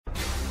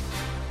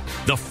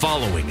The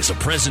following is a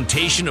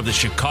presentation of the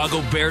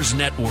Chicago Bears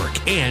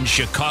Network and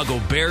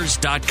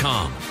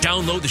ChicagoBears.com.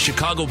 Download the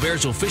Chicago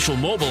Bears official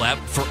mobile app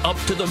for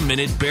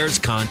up-to-the-minute Bears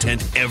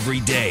content every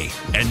day.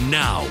 And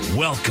now,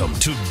 welcome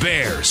to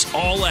Bears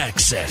All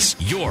Access,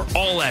 your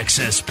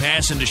all-access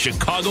pass into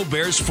Chicago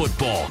Bears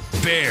football.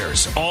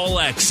 Bears All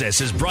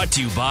Access is brought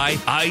to you by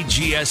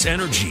IGS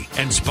Energy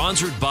and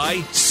sponsored by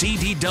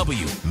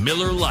CDW,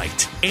 Miller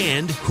Lite,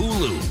 and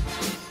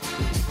Hulu.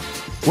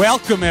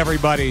 Welcome,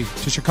 everybody,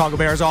 to Chicago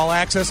Bears All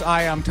Access.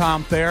 I am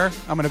Tom Thayer.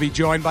 I'm going to be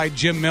joined by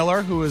Jim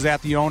Miller, who is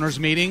at the owners'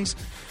 meetings.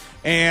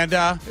 And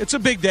it's a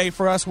big day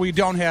for us. We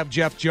don't have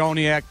Jeff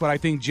Joniak, but I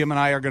think Jim and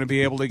I are going to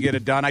be able to get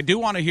it done. I do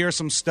want to hear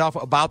some stuff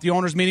about the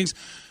owners' meetings.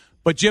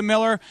 But Jim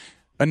Miller,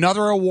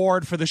 another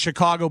award for the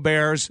Chicago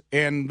Bears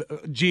and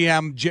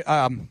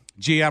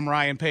GM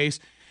Ryan Pace.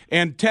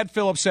 And Ted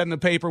Phillips said in the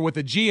paper, with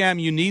a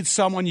GM, you need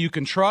someone you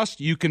can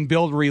trust. You can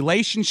build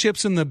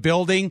relationships in the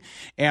building,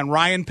 and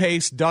Ryan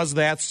Pace does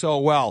that so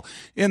well.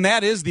 And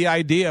that is the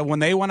idea. When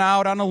they went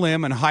out on a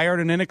limb and hired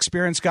an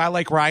inexperienced guy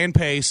like Ryan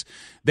Pace,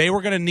 they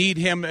were going to need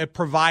him to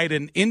provide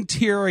an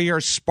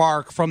interior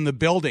spark from the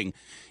building.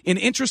 And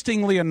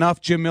interestingly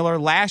enough, Jim Miller,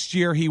 last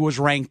year he was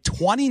ranked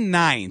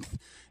 29th.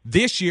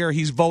 This year,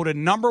 he's voted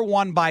number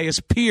one by his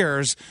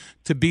peers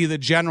to be the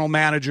general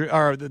manager,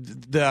 or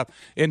the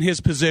in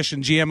his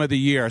position, GM of the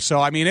year. So,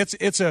 I mean,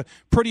 it's a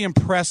pretty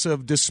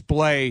impressive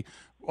display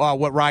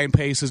what Ryan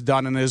Pace has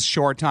done in his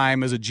short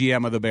time as a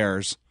GM of the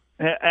Bears.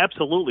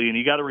 Absolutely, and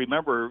you got to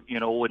remember,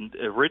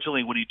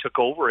 when he took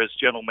over as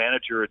general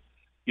manager,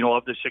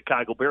 of the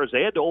Chicago Bears,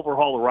 they had to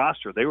overhaul the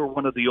roster. They were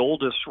one of the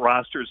oldest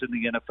rosters in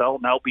the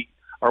NFL, now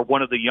are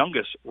one of the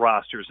youngest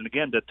rosters. And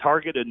again, to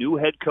target a new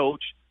head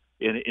coach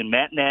in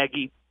Matt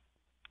Nagy,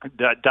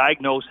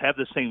 diagnose, have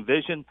the same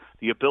vision,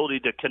 the ability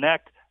to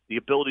connect, the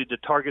ability to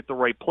target the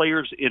right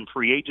players in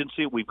free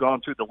agency. We've gone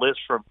through the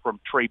list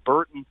from Trey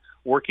Burton,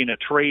 working a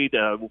trade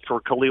for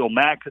Khalil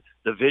Mack,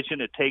 the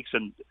vision it takes,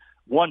 and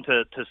one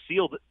to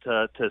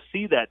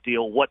see that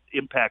deal, what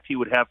impact he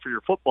would have for your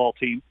football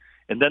team,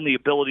 and then the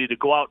ability to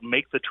go out and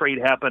make the trade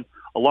happen,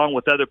 along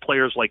with other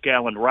players like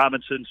Allen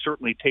Robinson,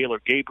 certainly Taylor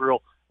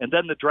Gabriel. And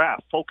then the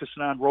draft,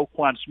 focusing on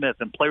Roquan Smith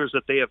and players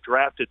that they have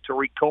drafted,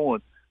 Tariq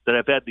Cohen, that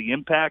have had the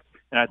impact.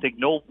 And I think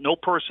no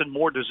person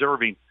more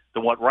deserving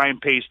than what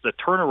Ryan Pace, the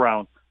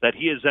turnaround that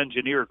he has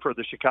engineered for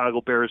the Chicago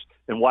Bears,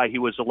 and why he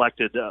was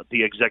elected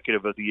the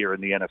executive of the year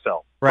in the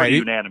NFL. Right.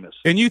 Unanimous.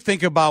 And you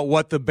think about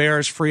what the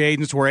Bears free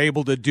agents were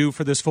able to do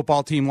for this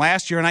football team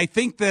last year. And I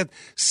think that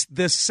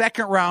the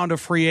second round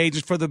of free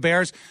agents for the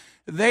Bears,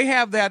 they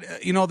have that,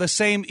 the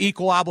same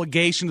equal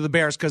obligation to the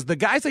Bears, because the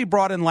guys they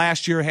brought in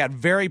last year had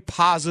very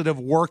positive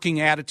working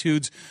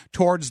attitudes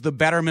towards the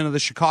betterment of the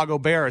Chicago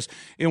Bears.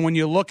 And when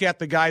you look at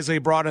the guys they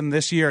brought in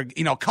this year,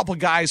 a couple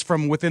guys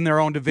from within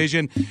their own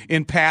division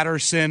in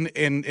Patterson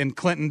and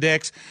Clinton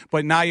Dix,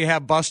 but now you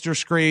have Buster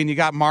Skrine, you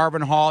got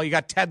Marvin Hall, you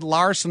got Ted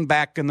Larson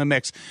back in the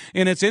mix.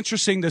 And it's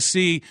interesting to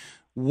see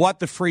what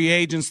the free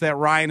agents that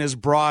Ryan has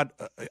brought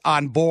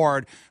on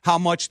board, how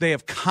much they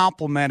have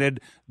complemented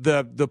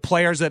the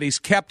players that he's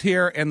kept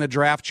here and the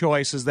draft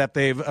choices that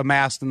they've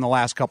amassed in the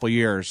last couple of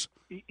years.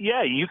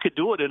 Yeah, you could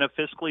do it in a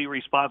fiscally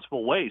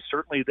responsible way.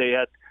 Certainly they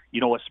had,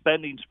 a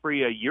spending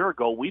spree a year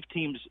ago. We've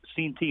seen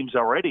teams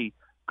already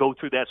go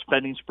through that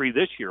spending spree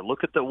this year.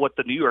 Look at what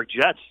the New York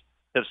Jets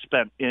have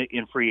spent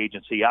in free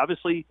agency.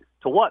 Obviously,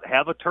 to what?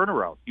 Have a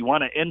turnaround. You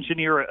want to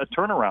engineer a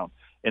turnaround.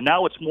 And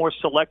now it's more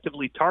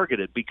selectively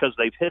targeted because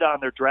they've hit on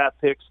their draft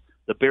picks.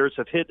 The Bears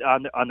have hit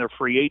on their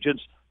free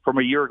agents from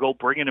a year ago,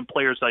 bringing in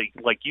players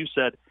like you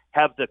said,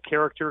 have the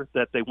character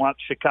that they want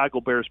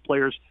Chicago Bears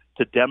players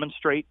to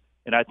demonstrate.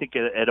 And I think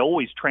it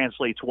always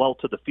translates well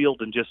to the field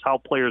and just how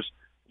players,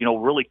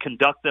 really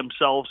conduct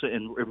themselves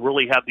and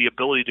really have the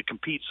ability to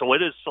compete. So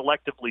it is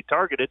selectively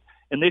targeted.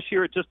 And this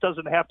year it just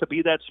doesn't have to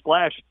be that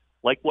splash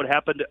like what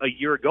happened a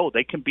year ago.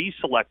 They can be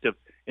selective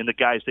in the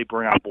guys they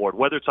bring on board,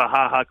 whether it's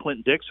a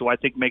Clinton Dix, who I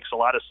think makes a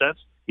lot of sense.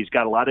 He's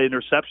got a lot of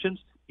interceptions.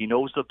 He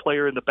knows the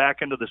player in the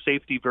back end of the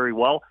safety very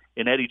well,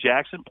 in Eddie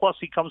Jackson. Plus,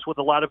 he comes with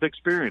a lot of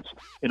experience.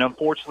 And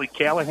unfortunately,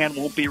 Callahan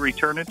won't be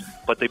returning,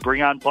 but they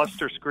bring on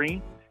Buster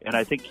Skrine. And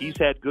I think he's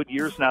had good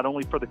years not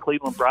only for the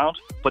Cleveland Browns,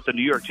 but the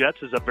New York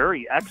Jets is a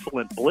very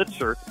excellent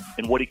blitzer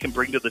in what he can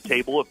bring to the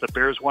table if the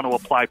Bears want to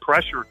apply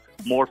pressure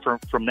more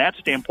from that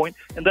standpoint.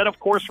 And then, of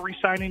course,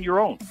 re-signing your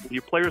own. When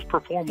your players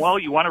perform well,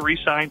 you want to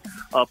re-sign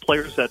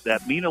players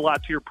that mean a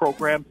lot to your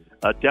program,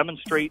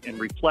 demonstrate and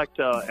reflect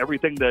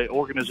everything the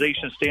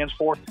organization stands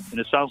for. And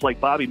it sounds like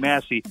Bobby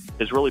Massey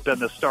has really been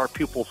the star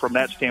pupil from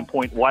that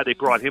standpoint, why they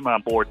brought him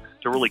on board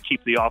to really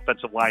keep the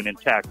offensive line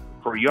intact.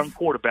 For a young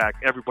quarterback,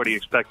 everybody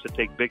expects to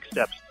take big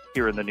steps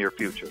here in the near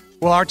future.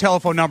 Well, our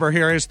telephone number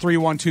here is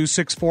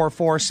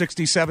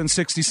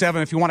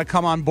 312-644-6767. If you want to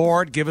come on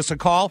board, give us a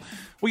call.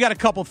 We got a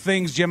couple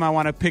things, Jim, I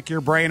want to pick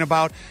your brain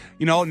about.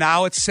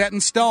 Now it's set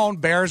in stone,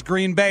 Bears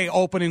Green Bay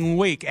opening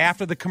week.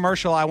 After the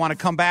commercial, I want to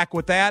come back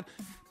with that.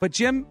 But,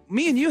 Jim,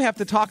 me and you have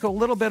to talk a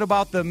little bit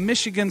about the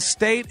Michigan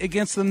State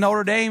against the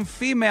Notre Dame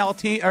female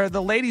team, or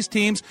the ladies'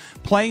 teams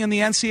playing in the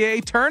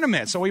NCAA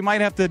tournament. So we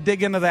might have to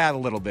dig into that a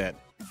little bit.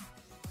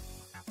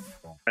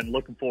 And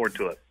looking forward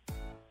to it.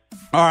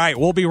 All right,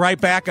 we'll be right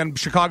back on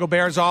Chicago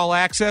Bears All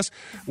Access.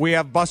 We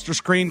have Buster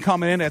Skrine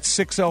coming in at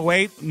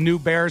 6:08, new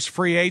Bears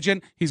free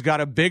agent. He's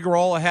got a big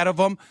role ahead of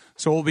him.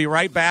 So we'll be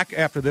right back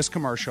after this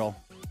commercial.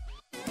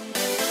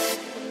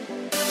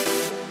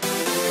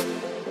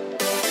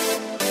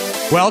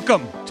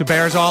 Welcome to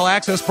Bears All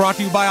Access, brought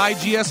to you by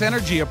IGS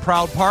Energy, a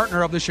proud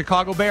partner of the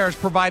Chicago Bears,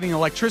 providing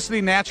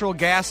electricity, natural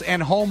gas,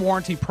 and home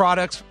warranty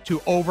products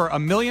to over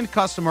 1 million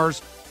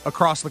customers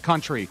across the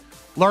country.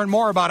 Learn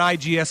more about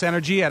IGS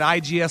Energy at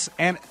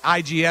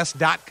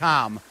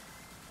IGS.com.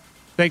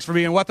 Thanks for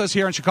being with us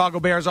here in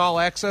Chicago Bears All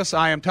Access.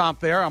 I am Tom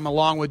Thayer. I'm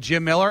along with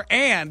Jim Miller,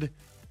 and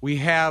we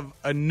have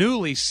a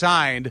newly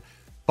signed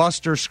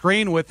Buster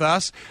Skrine with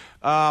us.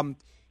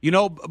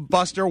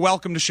 Buster,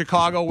 welcome to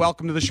Chicago.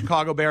 Welcome to the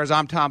Chicago Bears.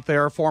 I'm Tom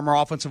Thayer, former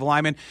offensive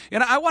lineman.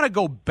 And I want to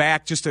go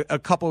back just a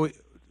couple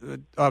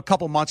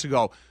months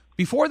ago.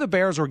 Before the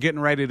Bears were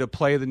getting ready to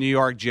play the New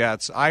York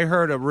Jets, I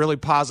heard a really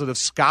positive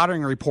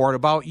scouting report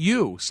about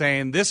you,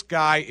 saying this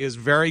guy is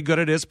very good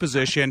at his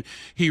position.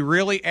 He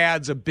really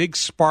adds a big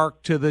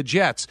spark to the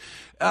Jets.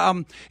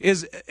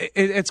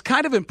 It's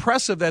kind of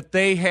impressive that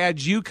they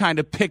had you kind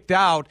of picked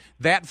out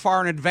that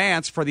far in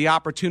advance for the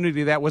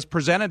opportunity that was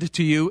presented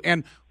to you.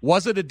 And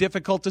was it a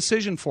difficult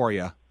decision for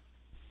you?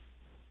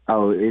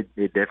 Oh, it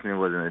definitely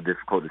wasn't a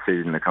difficult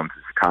decision to come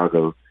to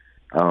Chicago.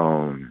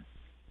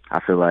 I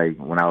feel like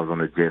when I was on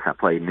the Jets, I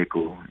played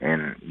nickel,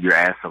 and you're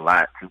asked a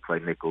lot to play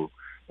nickel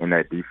in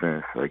that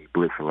defense. Like, you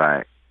blitz a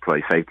lot,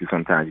 play safety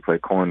sometimes, you play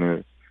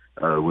corner.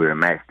 We're a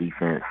match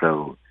defense,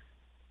 so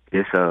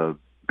it's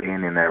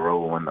being in that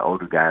role, one of the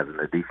older guys in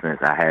the defense,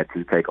 I had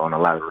to take on a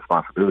lot of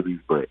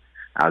responsibilities, but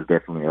I was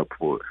definitely up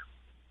for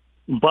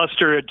it.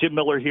 Buster, Jim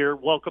Miller here.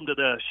 Welcome to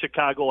the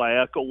Chicago.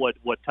 I echo what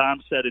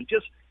Tom said, and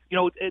just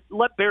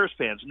let Bears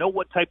fans know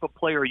what type of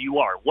player you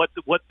are, what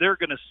they're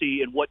going to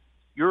see, and what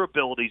your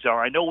abilities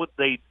are. I know what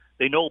they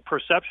know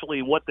perceptually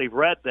and what they've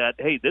read that,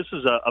 hey, this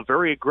is a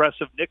very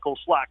aggressive nickel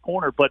slot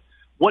corner, but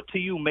what to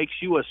you makes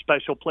you a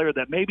special player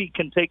that maybe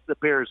can take the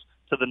Bears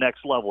to the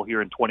next level here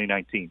in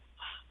 2019?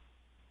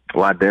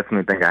 Well, I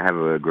definitely think I have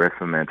an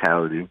aggressive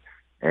mentality,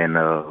 and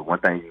one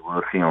thing you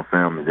will see on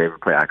film is every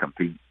play I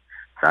compete.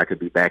 So I could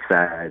be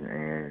backside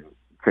and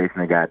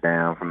chasing a guy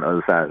down from the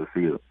other side of the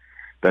field.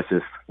 That's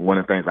just one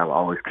of the things I've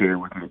always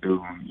carried with me through,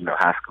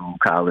 high school,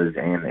 college,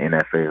 and the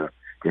NFL.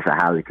 Just a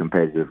highly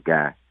competitive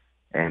guy.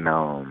 And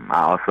I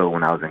also,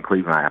 when I was in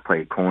Cleveland, I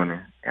played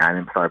corner, and I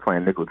didn't start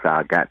playing nickel until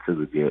I got to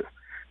the Jets.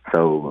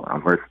 So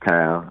I'm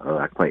versatile.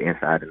 I can play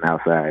inside and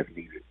outside if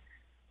needed.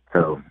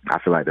 So I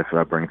feel like that's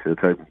what I bring to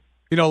the table.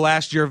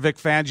 Last year, Vic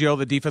Fangio,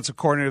 the defensive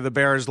coordinator of the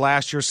Bears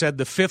last year, said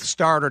the fifth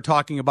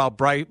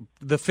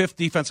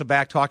defensive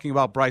back talking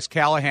about Bryce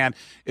Callahan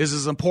is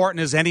as important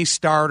as any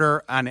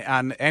starter on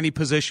any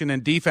position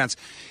in defense.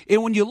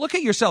 And when you look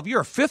at yourself,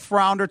 you're a fifth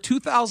rounder,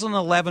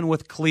 2011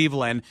 with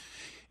Cleveland.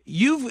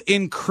 You've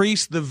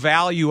increased the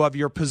value of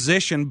your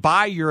position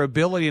by your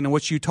ability in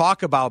which you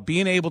talk about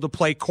being able to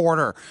play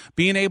quarter,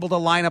 being able to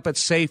line up at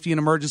safety and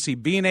emergency,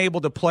 being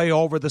able to play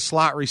over the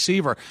slot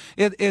receiver.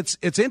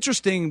 It's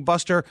interesting,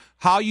 Buster,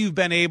 how you've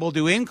been able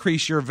to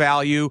increase your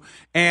value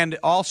and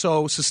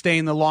also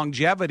sustain the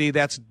longevity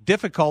that's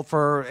difficult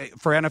for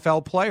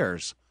NFL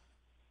players.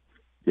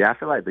 Yeah, I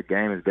feel like the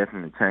game has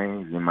definitely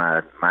changed in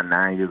my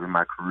 9 years of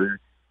my career.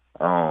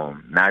 Now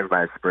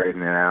everybody's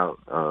spreading it out.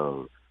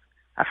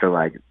 I feel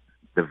like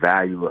the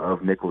value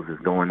of nickels is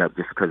going up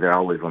just because they're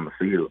always on the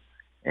field.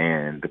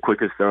 And the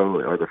quickest throw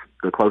or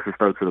the closest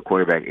throw to the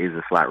quarterback is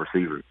a slot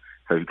receiver.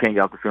 So if you can't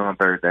get off the field on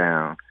third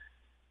down,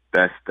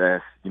 that's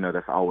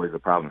always a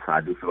problem. So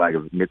I do feel like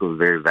nickel is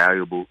very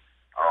valuable.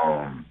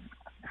 The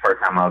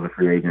first time I was a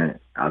free agent,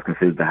 I was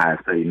considered the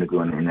highest paid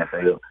nickel in the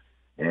NFL.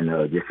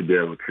 And just to be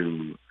able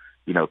to,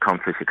 come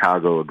to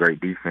Chicago, a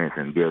great defense,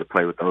 and be able to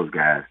play with those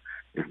guys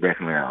is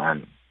definitely an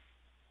honor.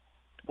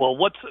 Well,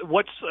 what's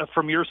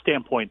from your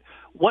standpoint,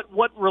 what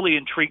really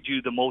intrigued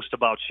you the most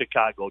about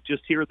Chicago?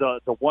 Just here, the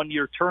 1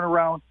 year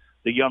turnaround,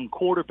 the young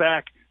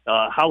quarterback,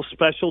 how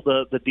special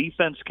the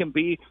defense can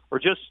be, or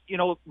just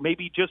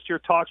maybe just your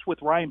talks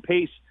with Ryan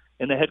Pace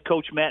and the head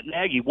coach Matt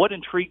Nagy. What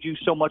intrigued you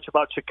so much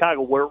about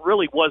Chicago, where it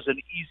really was an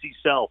easy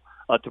sell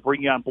to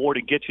bring you on board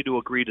and get you to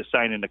agree to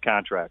sign in the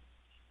contract?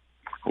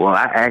 Well,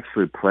 I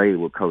actually played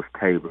with Coach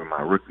Tabor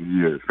my rookie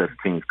year, special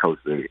teams coach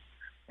there.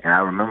 And I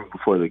remember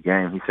before the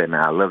game, he said,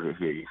 "Man, I love it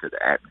here." He said,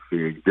 "The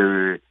atmosphere is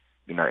good.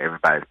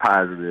 Everybody's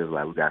positive.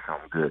 Like, we got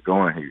something good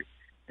going here."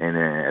 And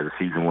then as the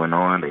season went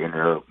on, they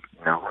ended up,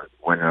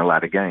 winning a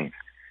lot of games.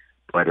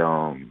 But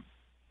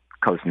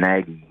Coach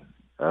Nagy,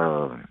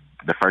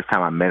 the first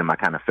time I met him, I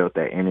kind of felt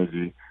that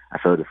energy. I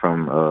felt it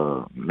from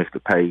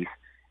Mr. Pace,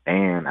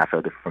 and I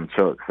felt it from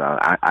Chuck. So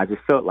I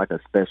just felt like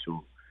a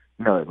special,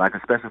 like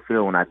a special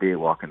feel when I did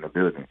walk in the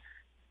building.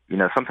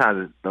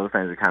 Sometimes those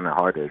things are kind of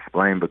hard to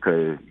explain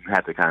because you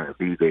have to kind of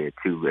be there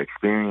to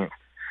experience.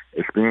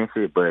 experience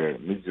it,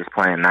 but me just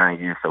playing 9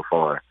 years so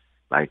far,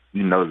 like,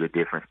 you know the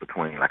difference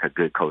between, like, a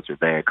good coach or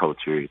bad coach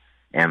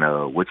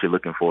and what you're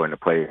looking for in a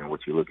player and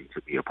what you're looking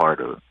to be a part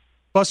of.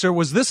 Buster,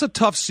 was this a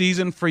tough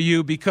season for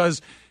you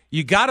because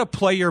you got to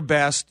play your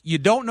best? You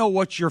don't know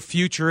what your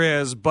future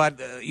is, but,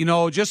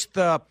 just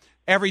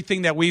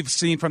everything that we've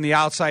seen from the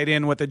outside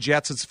in with the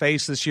Jets'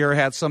 face this year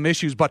had some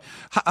issues. But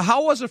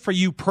how was it for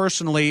you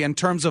personally in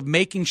terms of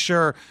making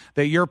sure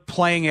that you're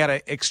playing at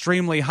an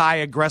extremely high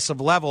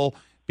aggressive level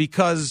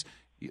because,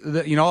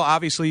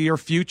 obviously your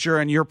future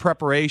and your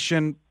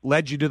preparation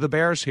led you to the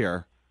Bears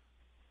here?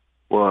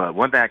 Well,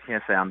 one thing I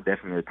can say, I'm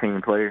definitely a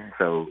team player.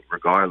 So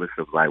regardless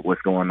of, like,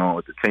 what's going on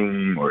with the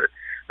team or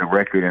the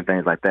record and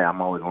things like that,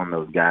 I'm always one of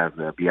those guys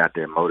that be out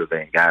there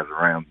motivating guys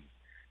around me.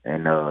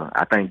 And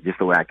I think just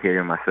the way I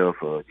carry myself,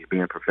 just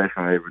being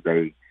professional every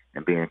day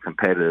and being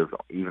competitive,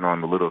 even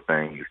on the little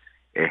things,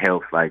 it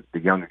helps, like, the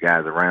younger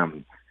guys around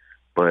me.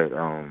 But,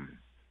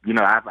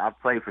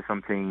 I've played for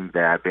some teams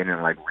that I've been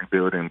in, like,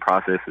 rebuilding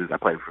processes. I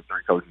played for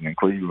 3 coaches in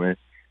Cleveland.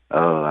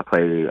 I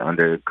played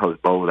under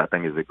Coach Bowles. I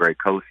think he's a great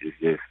coach. It's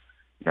just,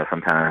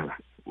 sometimes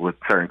with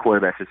certain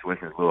quarterback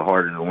situations, it's a little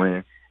harder to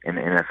win in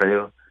the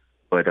NFL.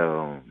 But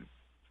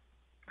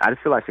I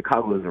just feel like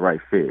Chicago is the right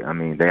fit. I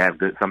mean, they have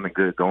something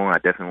good going. I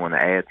definitely want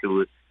to add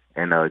to it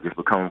and just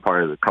become a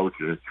part of the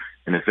culture.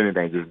 And if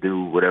anything, just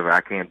do whatever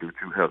I can do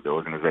to help the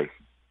organization.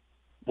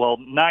 Well,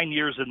 9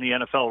 years in the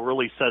NFL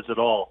really says it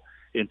all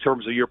in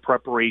terms of your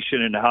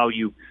preparation and how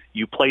you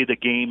play the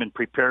game and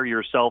prepare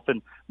yourself.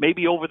 And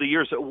maybe over the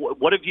years,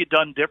 what have you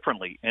done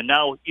differently? And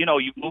now,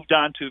 you've moved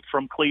on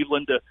from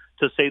Cleveland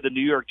to say the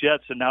New York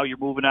Jets, and now you're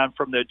moving on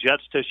from the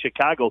Jets to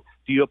Chicago.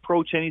 Do you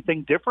approach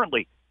anything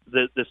differently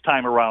this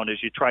time around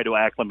as you try to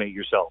acclimate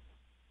yourself?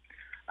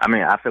 I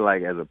mean, I feel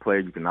like as a player,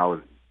 you can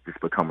always just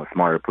become a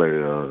smarter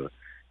player,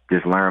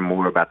 just learn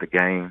more about the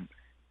game.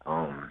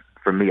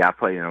 For me, I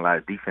played in a lot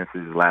of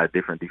defenses, a lot of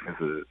different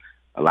defenses,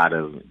 a lot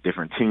of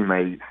different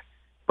teammates.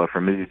 But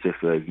for me, it's just,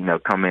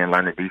 come in,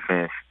 learn the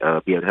defense,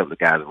 be able to help the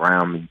guys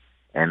around me,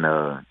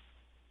 and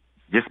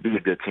just be a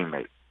good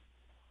teammate.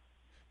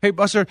 Hey,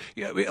 Buster,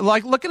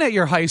 like looking at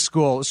your high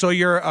school, so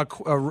you're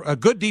a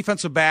good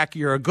defensive back,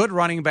 you're a good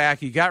running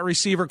back, you got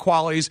receiver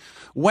qualities.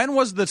 When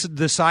was the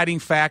deciding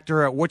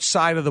factor at which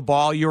side of the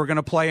ball you were going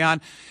to play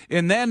on?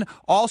 And then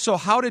also,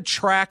 how did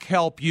track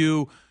help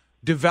you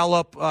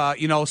develop,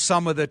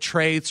 some of the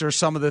traits or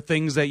some of the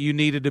things that you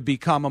needed to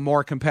become a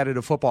more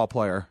competitive football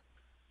player?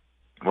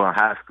 Well, in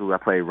high school, I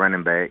played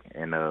running back,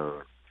 and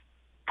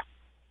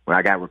when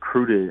I got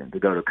recruited to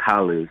go to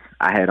college,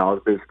 I had all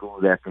the big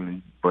schools after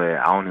me, but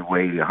I only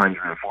weighed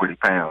 140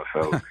 pounds.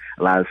 So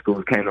a lot of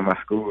schools came to my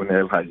school, and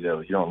they was like,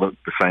 "Yo, you don't look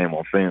the same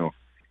on film."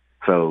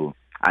 So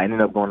I ended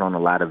up going on a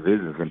lot of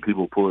visits, and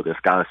people pulled their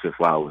scholarships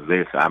while I was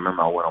there. So I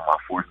remember I went on my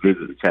 4th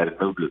visit to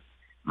Chattanooga.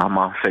 My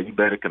mom said, "You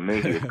better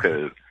commit here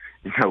because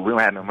we don't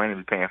have no money to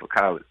be paying for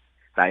college."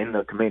 So I ended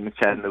up committing to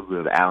Chattanooga,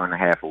 an hour and a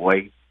half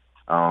away.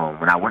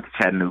 When I went to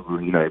Chattanooga,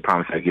 they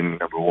promised they'd give me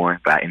number 1,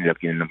 but I ended up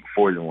getting number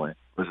 41,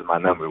 which is my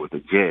number with the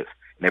Jets,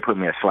 and they put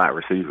me as slot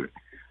receiver.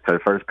 So the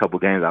first couple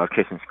games, I was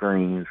catching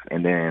screens,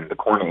 and then the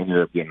corner ended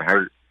up getting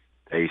hurt.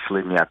 They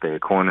slid me out the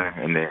corner,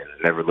 and then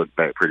never looked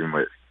back pretty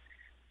much.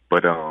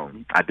 But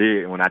when I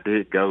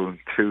did go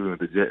to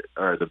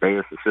the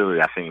Bears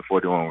facility, I seen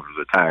 41 was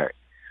retired.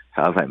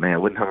 So I was like,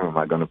 man, what number am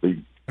I going to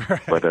be?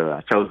 But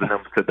I chose the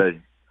number today.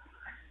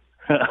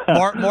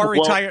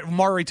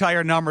 More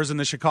retired numbers in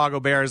the Chicago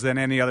Bears than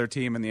any other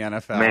team in the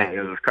NFL. Man,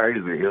 it was crazy.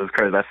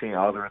 I seen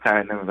all the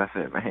retired numbers. I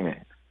said,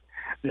 man.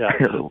 Yeah.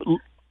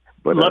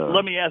 But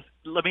let me ask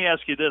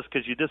you this,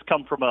 because you just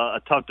come from a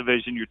tough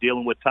division. You're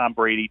dealing with Tom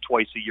Brady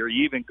twice a year.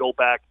 You even go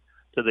back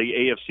to the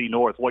AFC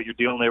North. What you're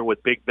dealing there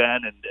with Big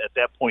Ben, and at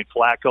that point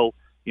Flacco.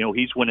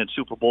 He's winning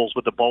Super Bowls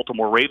with the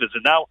Baltimore Ravens.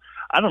 And now,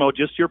 I don't know,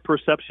 just your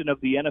perception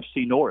of the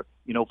NFC North,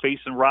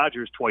 facing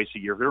Rodgers twice a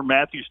year. Here,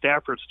 Matthew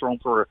Stafford's thrown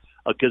for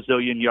a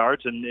gazillion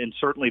yards, and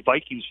certainly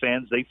Vikings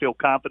fans, they feel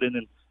confident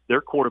in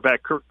their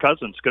quarterback, Kirk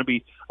Cousins. It's going to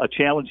be a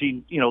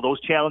challenging, those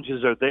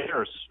challenges are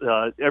there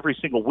every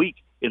single week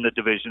in the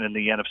division in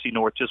the NFC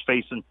North, just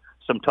facing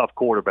some tough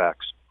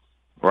quarterbacks.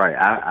 Right.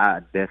 I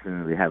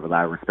definitely have a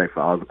lot of respect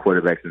for all the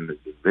quarterbacks in the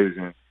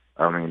division.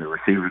 I mean, the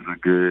receivers are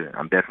good.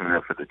 I'm definitely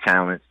up for the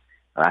challenge.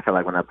 I feel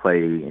like when I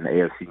played in the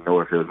AFC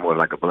North, it was more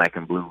like a black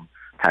and blue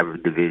type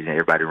of division.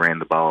 Everybody ran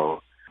the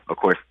ball. Of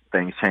course,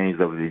 things changed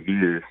over the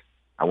years.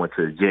 I went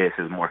to the Jets.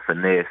 It was more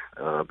finesse.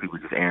 People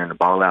just airing the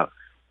ball out.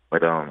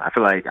 But I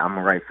feel like I'm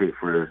a right fit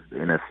for the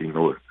NFC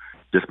North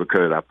just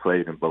because I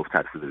played in both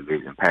types of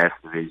division, pass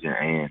division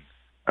and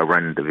a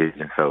running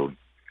division. So,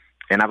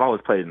 and I've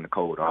always played in the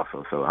cold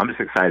also. So I'm just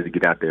excited to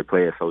get out there,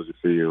 play at Soldier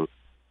Field,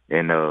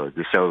 and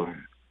just show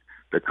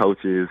the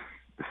coaches,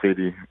 the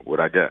city, what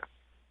I got.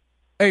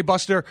 Hey,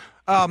 Buster,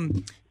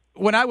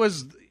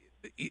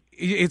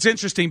 it's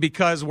interesting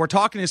because we're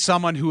talking to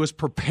someone who is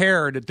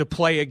prepared to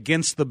play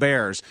against the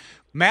Bears.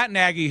 Matt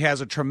Nagy has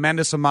a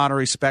tremendous amount of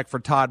respect for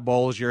Todd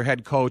Bowles, your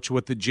head coach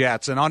with the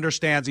Jets, and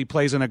understands he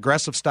plays an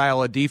aggressive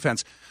style of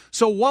defense.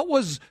 So what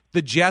was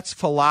the Jets'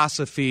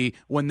 philosophy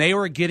when they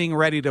were getting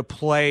ready to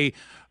play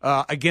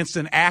against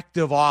an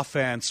active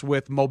offense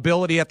with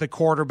mobility at the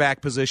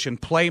quarterback position,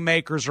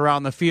 playmakers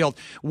around the field?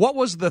 What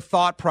was the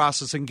thought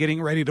process in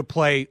getting ready to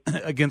play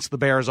against the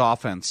Bears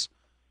offense?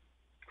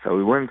 So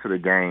we went into the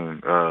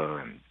game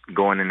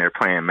going in there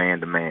playing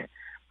man-to-man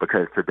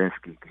because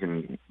Trubisky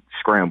can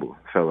scramble.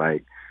 So,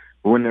 like,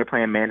 we went in there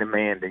playing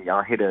man-to-man, then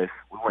y'all hit us.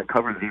 We went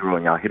cover zero,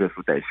 and y'all hit us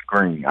with that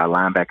screen. Our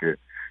linebacker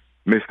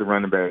missed the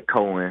running back,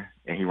 Cohen,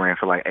 and he ran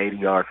for like 80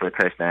 yards for a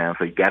touchdown.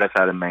 So he got us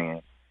out of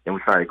man. Then we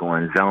started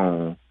going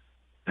zone,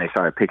 and they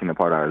started picking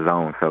apart our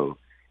zone. So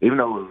even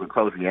though it was a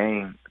close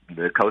game,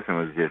 the coaching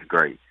was just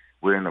great.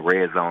 We're in the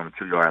red zone,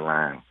 the 2-yard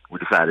line. We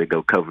decided to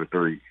go cover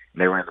 3,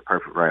 and they ran the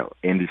perfect route,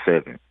 Indy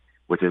 7,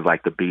 which is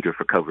like the beater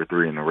for cover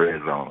 3 in the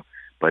red zone.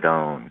 But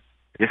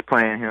just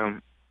playing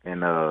him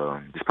and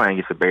just playing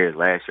against the Bears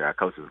last year, our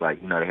coach was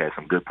like, they had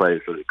some good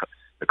plays for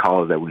the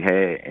calls that we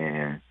had,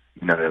 and,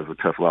 that was a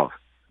tough loss.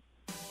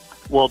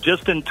 Well,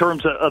 just in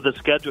terms of the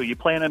schedule, you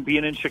plan on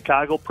being in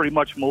Chicago pretty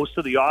much most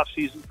of the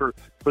offseason for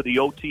the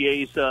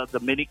OTAs, the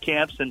mini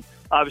camps, and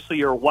obviously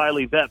you're a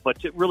wily vet,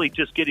 but really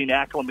just getting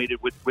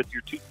acclimated with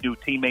your new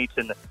teammates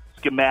and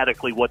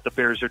schematically what the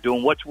Bears are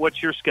doing.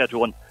 What's your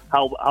schedule, and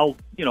how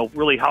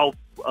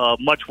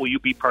much will you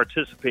be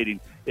participating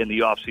in the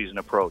offseason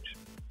approach?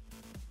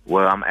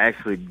 Well, I'm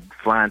actually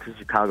flying to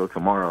Chicago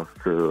tomorrow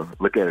to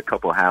look at a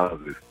couple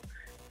houses.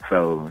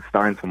 So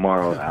starting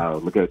tomorrow,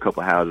 I'll look at a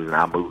couple houses and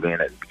I'll move in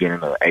at the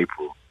beginning of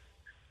April.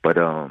 But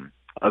other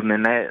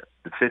than that,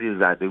 the cities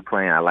I do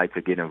play in, I like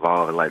to get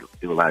involved. I like to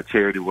do a lot of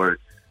charity work.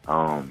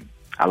 I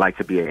like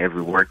to be at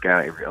every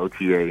workout, every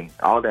OTA.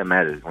 All that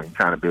matters when you're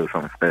trying to build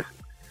something special.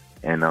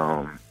 And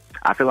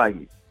I feel like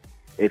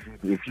if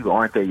you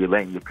aren't there, you're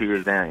letting your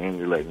peers down and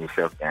you're letting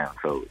yourself down.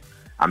 So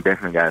I'm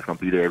definitely a guy that's going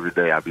to be there every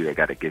day. I'll be that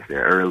guy that gets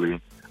there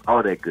early,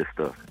 all that good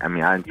stuff. I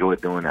mean, I enjoy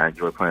doing it. I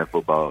enjoy playing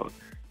football.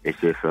 It's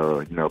just,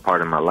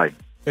 part of my life.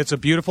 It's a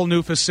beautiful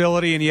new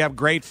facility, and you have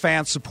great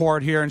fan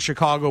support here in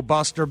Chicago.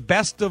 Buster,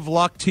 best of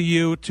luck to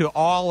you, to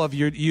all of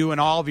you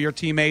and all of your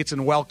teammates,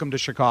 and welcome to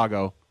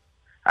Chicago.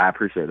 I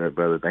appreciate that,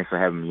 brother. Thanks for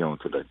having me on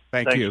today.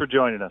 Thanks for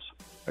joining us.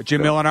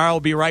 Jim Miller and I will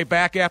be right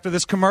back after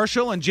this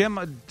commercial. And,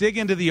 Jim, dig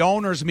into the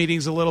owners'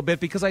 meetings a little bit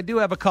because I do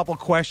have a couple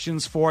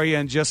questions for you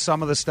and just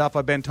some of the stuff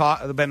I've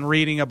been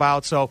reading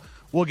about. So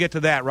we'll get to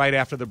that right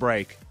after the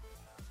break.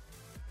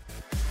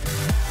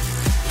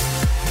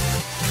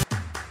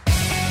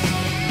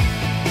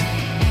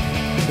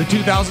 The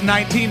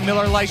 2019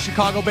 Miller Lite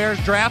Chicago Bears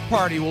Draft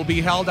Party will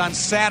be held on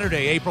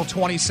Saturday, April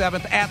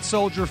 27th at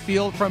Soldier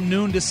Field from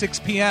noon to 6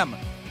 p.m.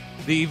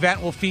 The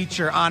event will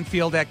feature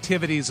on-field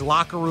activities,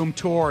 locker room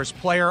tours,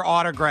 player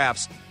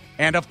autographs,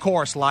 and, of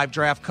course, live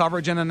draft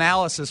coverage and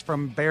analysis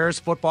from Bears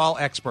football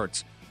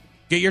experts.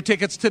 Get your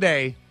tickets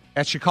today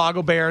at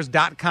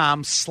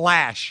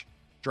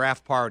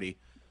chicagobears.com/draft party.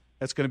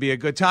 That's going to be a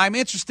good time.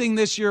 Interesting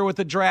this year with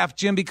the draft,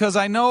 Jim, because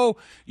I know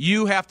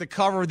you have to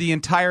cover the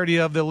entirety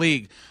of the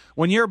league.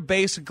 When you're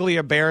basically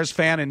a Bears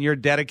fan and you're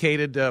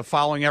dedicated to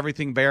following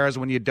everything Bears,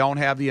 when you don't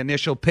have the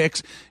initial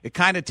picks, it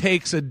kind of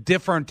takes a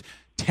different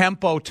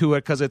tempo to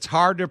it because it's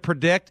hard to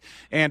predict,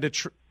 and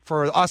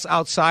for us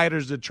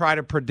outsiders to try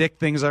to predict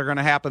things that are going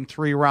to happen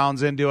 3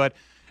 rounds into it,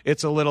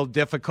 it's a little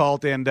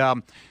difficult. And,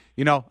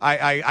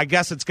 I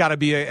guess it's got to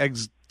be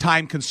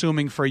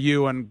time-consuming for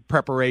you in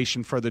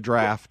preparation for the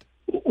draft.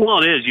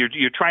 Well, it is.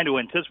 You're trying to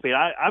anticipate.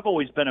 I've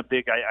always been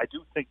I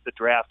do think the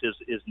draft is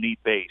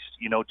need-based.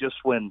 Just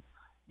when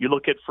you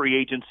look at free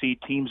agency,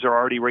 teams are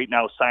already right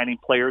now signing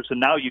players, and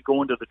now you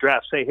go into the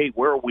draft, say, hey,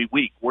 where are we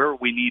weak? Where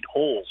we need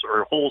holes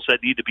or holes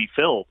that need to be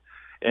filled?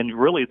 And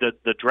really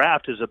the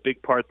draft is a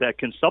big part that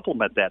can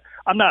supplement that.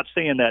 I'm not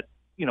saying that,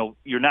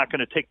 you're not going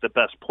to take the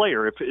best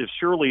player. If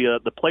surely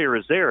the player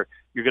is there,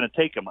 you're going to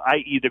take him,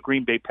 i.e. the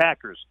Green Bay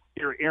Packers.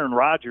 Here, Aaron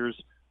Rodgers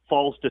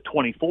falls to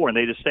 24, and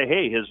they just say,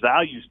 hey, his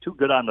value's too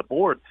good on the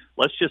board.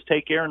 Let's just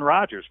take Aaron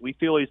Rodgers. We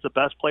feel he's the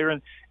best player,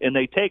 and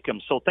they take him.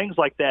 So things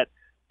like that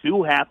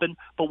do happen,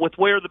 but with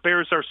where the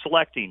Bears are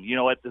selecting,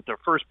 their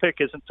first pick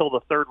is until the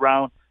 3rd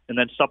round, and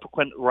then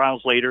subsequent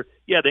rounds later,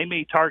 they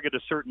may target a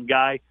certain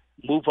guy,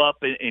 move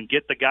up and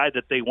get the guy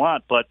that they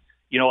want. But,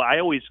 I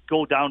always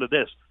go down to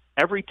this.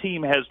 Every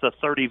team has the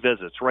 30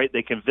 visits, right?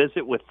 They can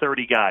visit with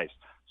 30 guys.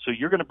 So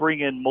you're going to bring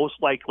in most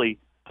likely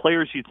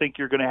players you think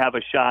you're going to have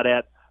a shot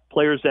at,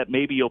 players that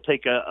maybe you'll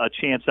take a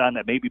chance on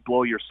that maybe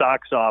blow your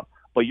socks off,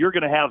 but you're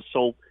going to have,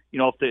 if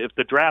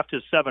the draft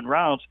is 7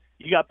 rounds,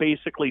 you got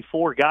basically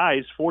 4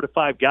 to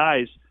 5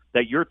 guys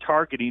that you're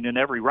targeting in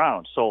every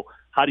round. So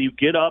how do you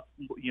get up?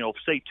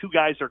 Say 2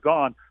 guys are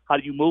gone. How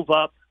do you move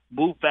up,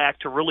 move back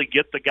to really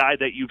get the guy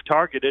that you've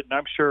targeted? And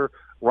I'm sure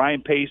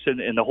Ryan Pace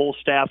and the whole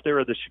staff there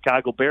of the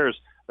Chicago Bears,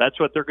 that's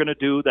what they're going to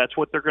do. That's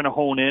what they're going to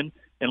hone in.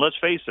 And let's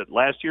face it,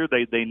 last year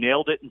they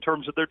nailed it in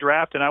terms of their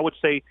draft. And I would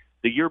say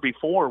the year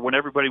before, when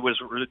everybody was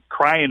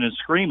crying and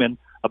screaming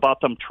about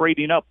them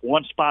trading up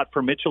 1 spot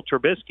for Mitchell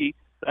Trubisky,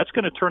 that's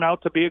going to turn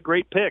out to be a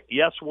great pick.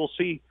 Yes, we'll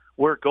see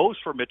where it goes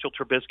for Mitchell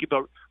Trubisky,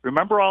 but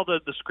remember all the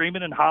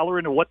screaming and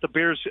hollering and what the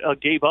Bears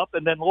gave up,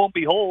 and then lo and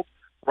behold,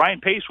 Ryan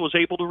Pace was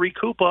able to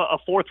recoup a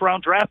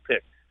fourth-round draft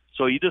pick.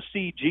 So you just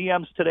see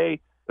GMs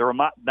today, they're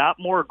not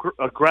more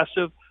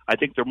aggressive. I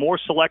think they're more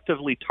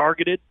selectively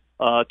targeted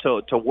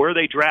to where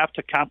they draft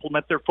to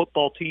complement their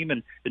football team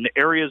and in the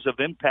areas of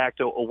impact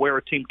of where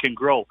a team can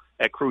grow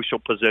at crucial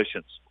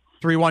positions.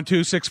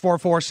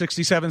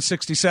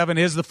 312-644-6767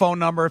 is the phone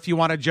number if you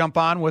want to jump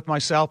on with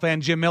myself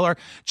and Jim Miller.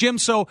 Jim,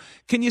 so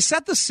can you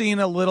set the scene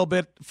a little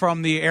bit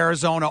from the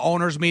Arizona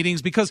owners'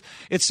 meetings? Because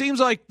it seems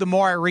like the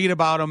more I read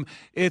about them,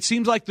 it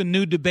seems like the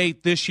new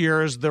debate this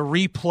year is the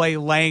replay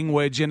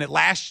language. And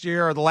last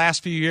year or the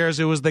last few years,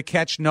 it was the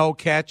catch, no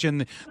catch,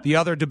 and the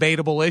other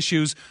debatable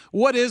issues.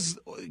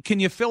 Can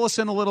you fill us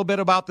in a little bit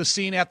about the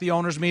scene at the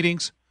owners'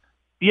 meetings?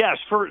 Yes,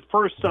 first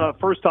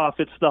off,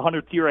 it's the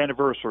 100th year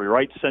anniversary,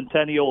 right?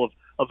 Centennial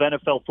of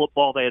NFL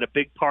football. They had a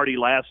big party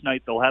last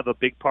night. They'll have a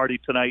big party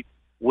tonight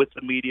with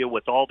the media,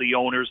 with all the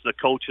owners, the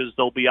coaches.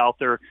 They'll be out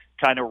there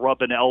kind of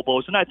rubbing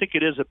elbows, and I think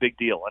it is a big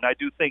deal. And I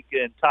do think,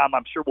 and Tom,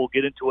 I'm sure we'll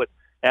get into it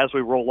as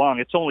we roll along,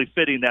 it's only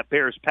fitting that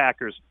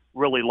Bears-Packers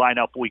really line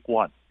up week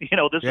one. This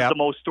is the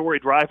most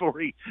storied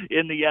rivalry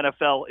in the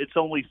NFL. It's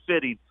only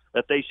fitting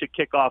that they should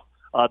kick off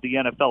the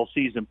NFL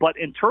season. But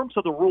in terms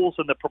of the rules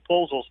and the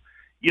proposals,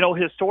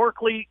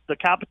 historically, the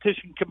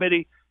competition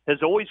committee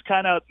has always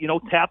kind of,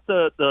 tapped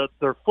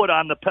their foot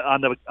on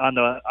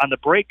the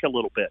brake a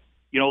little bit.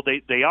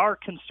 They are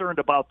concerned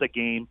about the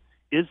game.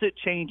 Is it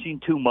changing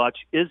too much?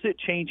 Is it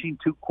changing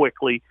too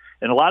quickly?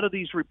 And a lot of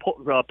these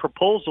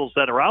proposals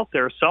that are out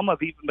there, some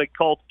have even been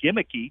called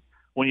gimmicky.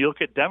 When you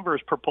look at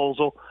Denver's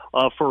proposal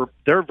for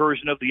their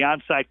version of the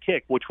onside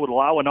kick, which would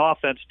allow an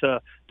offense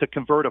to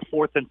convert a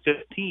 4th and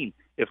 15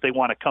 if they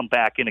want to come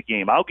back in a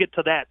game. I'll get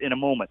to that in a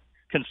moment.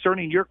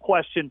 Concerning your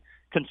question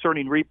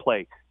concerning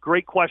replay,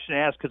 great question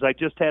to ask because I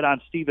just had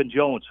on Stephen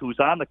Jones, who's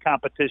on the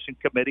competition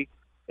committee,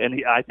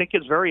 and I think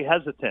is very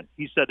hesitant.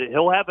 He said that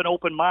he'll have an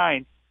open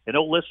mind and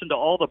he'll listen to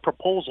all the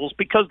proposals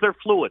because they're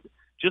fluid.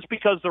 Just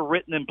because they're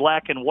written in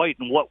black and white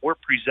and what we're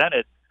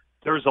presented,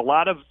 there's a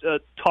lot of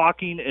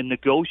talking and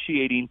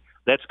negotiating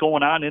that's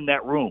going on in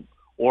that room,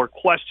 or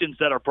questions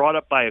that are brought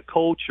up by a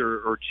coach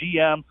or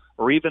GM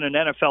or even an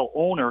NFL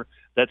owner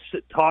that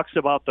talks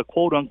about the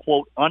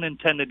quote-unquote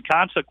unintended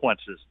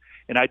consequences.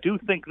 And I do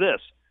think this,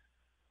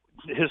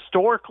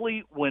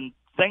 historically, when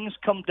things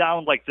come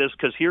down like this,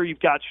 because here you've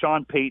got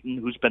Sean Payton,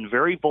 who's been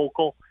very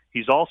vocal.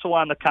 He's also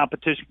on the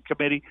competition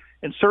committee,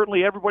 and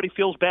certainly everybody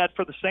feels bad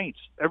for the Saints.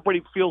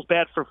 Everybody feels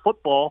bad for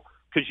football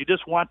because you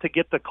just want to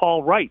get the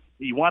call right.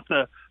 You want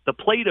the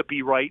play to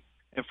be right,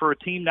 and for a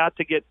team not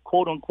to get,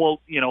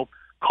 quote-unquote,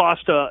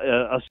 cost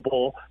a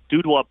bowl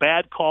due to a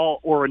bad call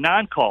or a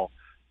non-call.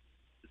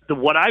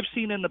 What I've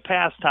seen in the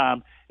past,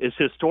 Tom, is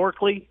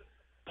historically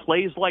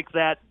plays like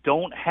that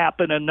don't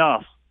happen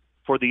enough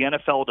for the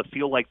NFL to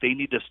feel like they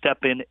need to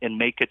step in and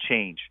make a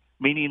change,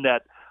 meaning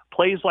that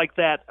plays like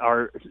that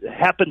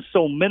happen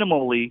so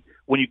minimally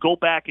when you go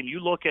back and you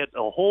look at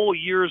a whole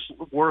year's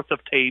worth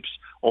of tapes,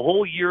 a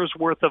whole year's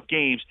worth of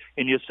games,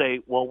 and you say,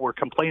 well, we're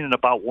complaining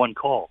about one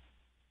call.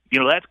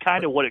 That's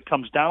kind of what it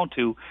comes down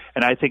to,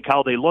 and I think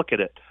how they look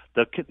at it.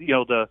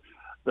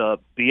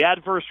 The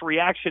adverse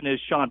reaction is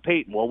Sean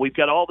Payton. Well, we've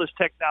got all this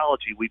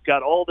technology. We've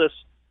got all this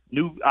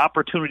new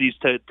opportunities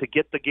to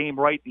get the game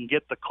right and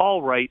get the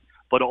call right.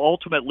 But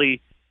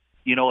ultimately,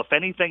 if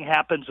anything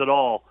happens at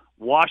all,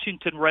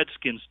 Washington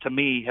Redskins, to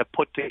me, have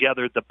put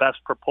together the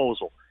best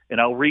proposal.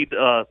 And I'll read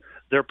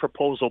their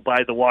proposal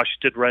by the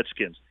Washington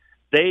Redskins.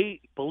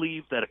 They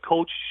believe that a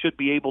coach should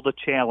be able to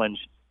challenge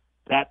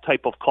that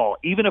type of call,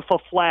 even if a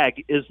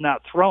flag is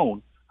not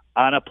thrown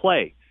on a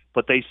play.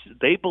 But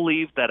they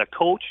believe that a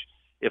coach,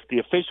 if the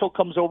official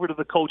comes over to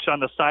the coach on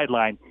the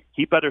sideline,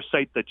 he better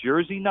cite the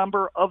jersey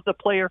number of the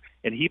player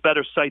and he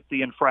better cite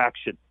the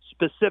infraction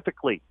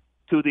specifically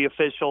to the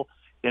official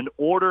in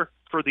order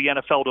for the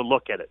NFL to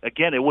look at it.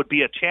 Again, it would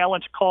be a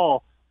challenge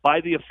call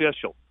by the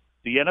official.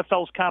 The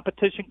NFL's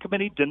competition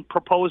committee didn't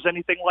propose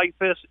anything like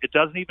this. It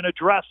doesn't even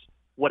address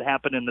what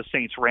happened in the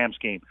Saints-Rams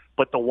game.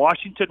 But the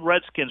Washington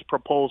Redskins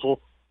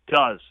proposal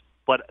does.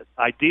 But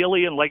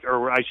ideally,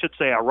 or I should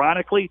say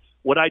ironically,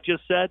 what I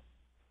just said,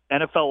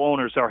 NFL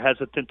owners are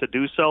hesitant to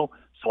do so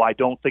I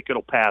don't think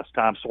it'll pass,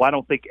 Tom. So I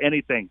don't think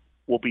anything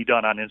will be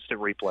done on instant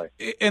replay.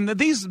 And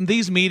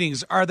these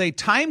meetings, are they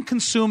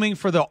time-consuming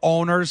for the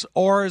owners,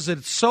 or is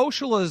it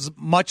social as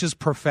much as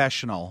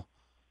professional?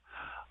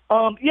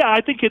 Yeah,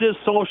 I think it is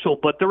social,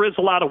 but there is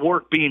a lot of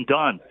work being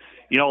done.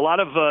 A lot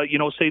of,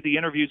 say the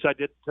interviews I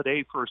did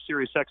today for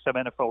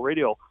SiriusXM NFL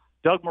Radio,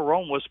 Doug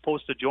Marrone was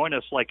supposed to join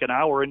us like an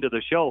hour into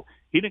the show.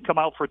 He didn't come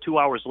out for 2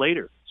 hours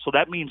later. So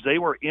that means they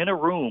were in a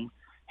room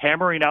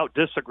hammering out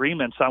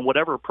disagreements on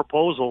whatever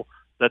proposal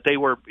that they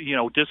were,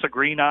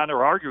 disagreeing on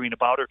or arguing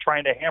about or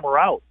trying to hammer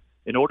out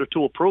in order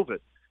to approve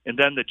it. And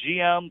then the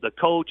GM, the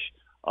coach,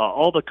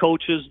 all the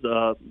coaches,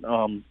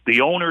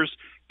 the owners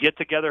get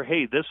together.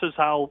 Hey, this is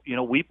how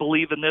we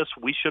believe in this.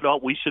 We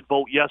should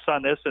vote yes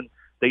on this, and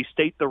They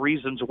state the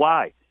reasons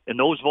why, and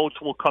those votes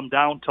will come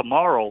down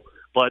tomorrow.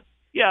 But,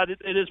 yeah,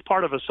 it is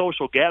part of a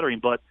social gathering.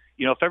 But,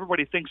 if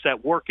everybody thinks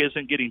that work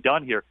isn't getting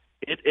done here,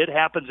 it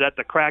happens at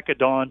the crack of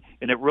dawn,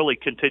 and it really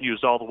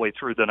continues all the way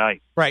through the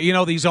night. Right.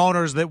 These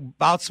owners that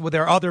with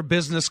their other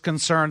business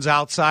concerns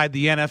outside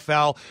the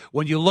NFL,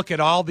 when you look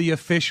at all the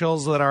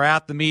officials that are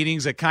at the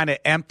meetings, it kind of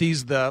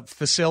empties the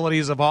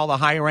facilities of all the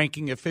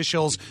high-ranking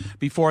officials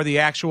before the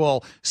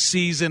actual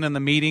season and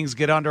the meetings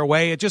get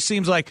underway. It just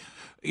seems like,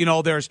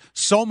 there's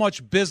so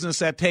much business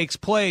that takes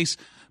place,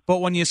 but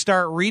when you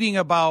start reading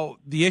about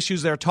the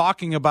issues they're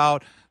talking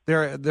about,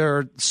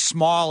 they're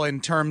small in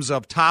terms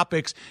of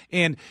topics.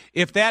 And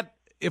if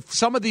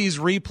some of these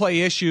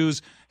replay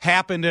issues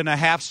happened in a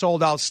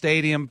half-sold-out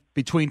stadium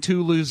between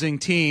two losing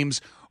teams,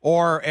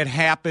 or it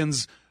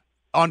happens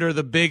under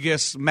the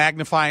biggest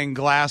magnifying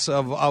glass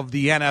of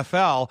the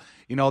NFL,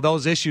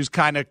 those issues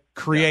kind of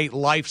create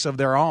lives of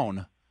their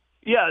own.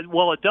 Yeah,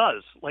 well, it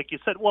does. Like you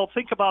said,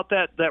 think about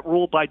that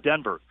rule by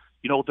Denver.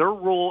 Their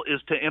rule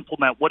is to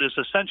implement what is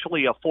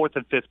essentially a 4th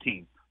and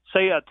 15.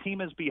 Say a team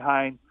is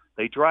behind,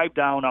 they drive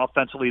down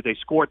offensively, they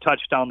score a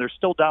touchdown, they're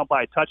still down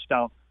by a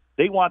touchdown.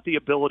 They want the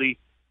ability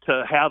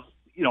to have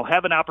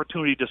an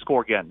opportunity to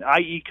score again,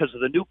 i.e. because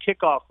of the new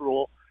kickoff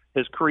rule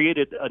has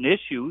created an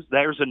issue.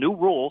 There's a new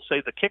rule,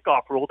 say the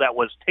kickoff rule that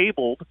was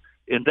tabled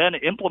and then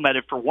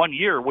implemented for 1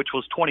 year, which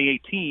was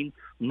 2018.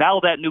 Now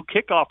that new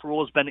kickoff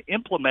rule has been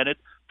implemented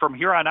from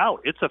here on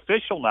out. It's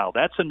official now.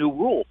 That's a new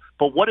rule.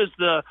 But what is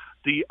the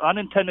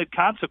unintended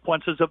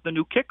consequences of the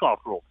new kickoff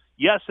rule?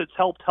 Yes, it's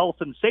helped health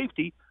and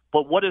safety,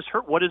 but what is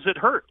it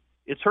hurt?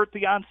 It's hurt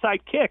the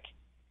onside kick.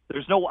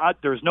 There's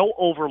no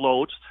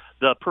overloads.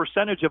 The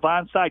percentage of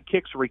onside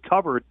kicks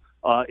recovered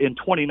in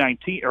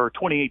 2019 or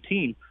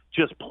 2018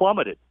 just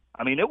plummeted.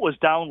 I mean, it was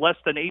down less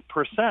than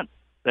 8%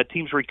 that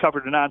teams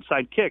recovered an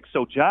onside kick.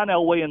 So John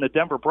Elway and the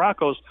Denver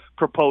Broncos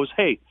proposed,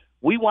 hey,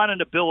 we want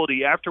an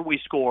ability after we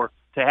score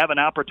to have an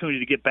opportunity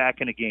to get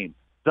back in a game.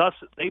 Thus,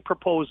 they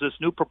proposed this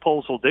new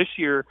proposal this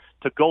year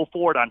to go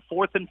forward on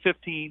 4th and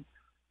 15.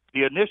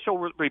 The initial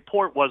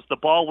report was the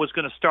ball was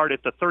going to start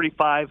at the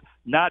 35.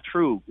 Not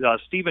true.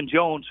 Stephen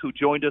Jones, who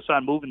joined us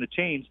on Moving the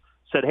Chains,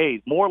 said,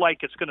 hey, more like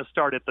it's going to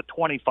start at the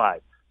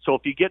 25. So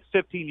if you get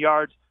 15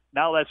 yards,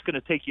 now that's going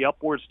to take you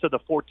upwards to the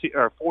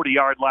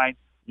 40-yard line.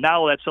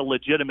 Now that's a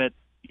legitimate,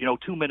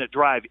 2-minute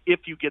drive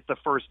if you get the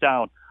first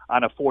down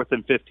on a 4th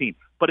and 15.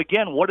 But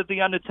again, what are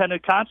the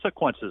unintended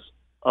consequences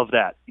of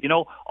that?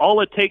 All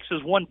it takes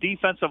is one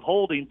defensive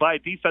holding by a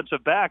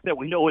defensive back that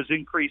we know has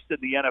increased in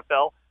the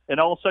NFL, and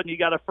all of a sudden you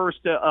got a first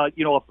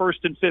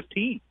and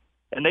 15,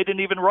 and they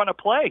didn't even run a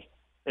play,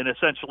 and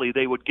essentially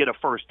they would get a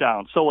first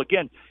down. So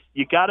again,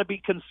 you got to be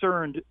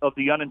concerned of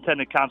the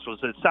unintended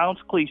consequences. It sounds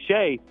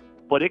cliche,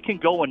 but it can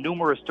go in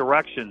numerous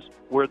directions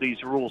where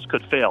these rules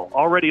could fail.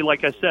 Already,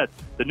 like I said,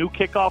 the new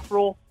kickoff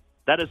rule,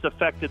 that has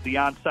affected the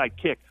onside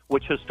kick,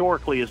 which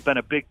historically has been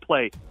a big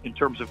play in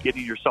terms of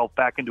getting yourself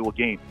back into a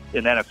game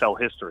in NFL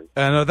history.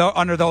 And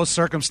under those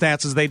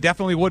circumstances, they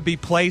definitely would be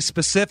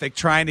play-specific,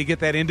 trying to get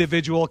that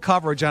individual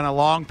coverage on a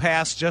long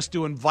pass just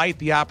to invite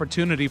the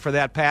opportunity for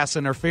that pass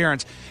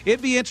interference.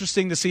 It'd be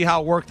interesting to see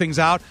how it work things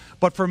out.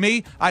 But for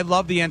me, I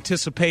love the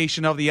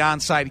anticipation of the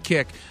onside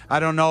kick. I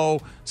don't know,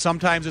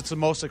 sometimes it's the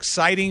most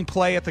exciting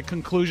play at the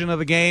conclusion of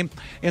the game,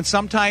 and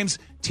sometimes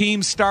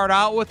teams start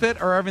out with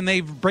it, or even they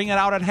bring it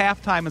out at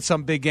halftime in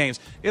some big games.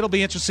 It'll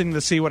be interesting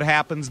to see what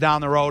happens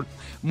down the road.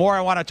 More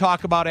I want to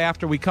talk about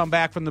after we come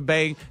back from the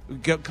break,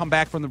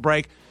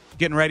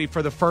 getting ready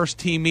for the first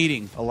team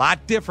meeting. A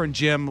lot different,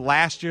 Jim,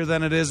 last year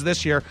than it is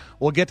this year.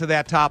 We'll get to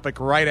that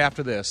topic right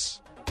after this.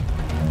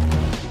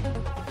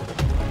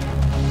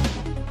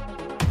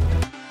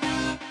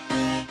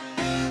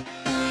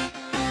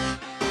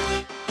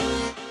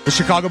 The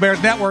Chicago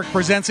Bears Network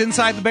presents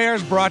Inside the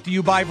Bears, brought to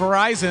you by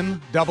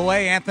Verizon. AA,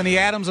 Anthony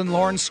Adams and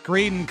Lauren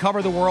Screeden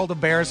cover the world of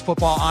Bears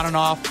football on and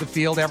off the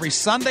field every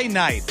Sunday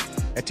night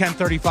at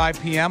 10:35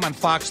 p.m. on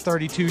Fox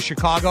 32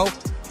 Chicago,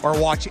 or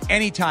watch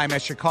anytime at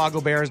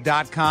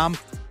chicagobears.com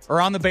or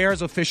on the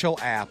Bears official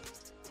app.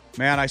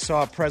 Man, I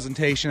saw a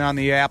presentation on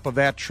the app of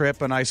that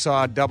trip, and I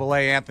saw AA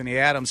Anthony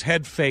Adams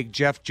head fake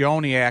Jeff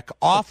Joniak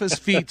off his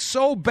feet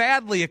so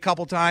badly a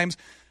couple times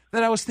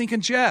that I was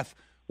thinking, Jeff,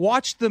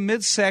 watch the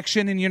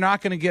midsection, and you're not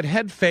going to get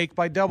head faked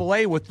by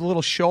AA with the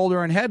little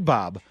shoulder and head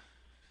bob.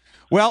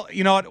 Well,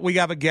 you know what? We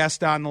have a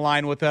guest on the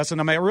line with us, and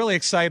I'm really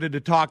excited to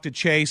talk to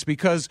Chase,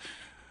 because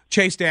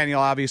Chase Daniel,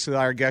 obviously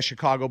our guest,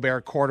 Chicago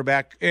Bear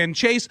quarterback. And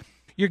Chase,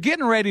 you're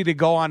getting ready to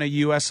go on a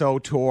USO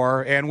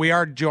tour, and we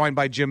are joined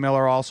by Jim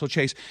Miller also,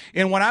 Chase.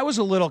 And when I was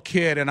a little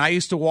kid, and I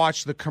used to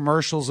watch the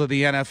commercials of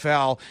the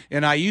NFL,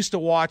 and I used to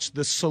watch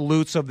the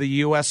salutes of the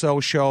USO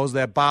shows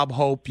that Bob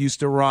Hope used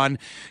to run,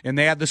 and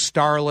they had the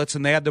starlets,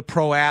 and they had the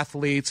pro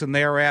athletes, and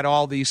they were at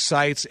all these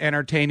sites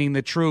entertaining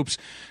the troops.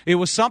 It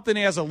was something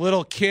as a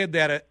little kid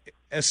that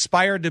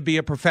aspired to be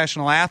a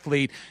professional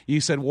athlete.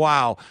 You said,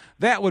 wow,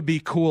 that would be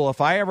cool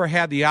if I ever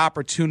had the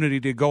opportunity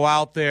to go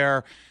out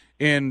there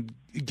and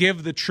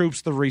give the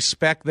troops the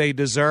respect they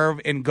deserve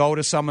and go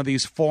to some of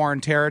these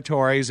foreign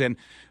territories. And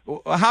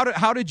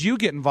how did you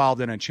get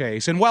involved in it,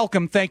 Chase? And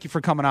welcome. Thank you for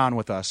coming on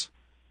with us.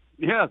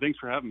 Yeah, thanks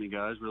for having me,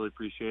 guys. Really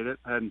appreciate it.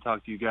 I hadn't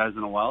talked to you guys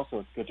in a while, so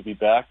it's good to be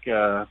back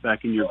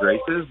in your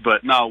graces.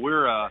 But no,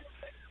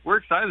 we're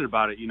excited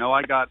about it.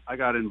 I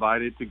got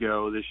invited to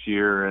go this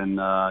year, and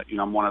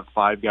I'm one of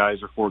 5 guys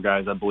or 4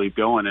 guys, I believe,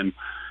 going.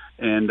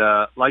 And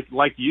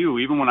like you,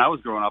 even when I was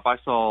growing up, I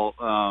saw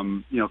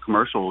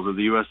commercials of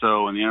the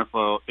USO and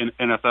the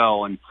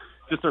NFL, and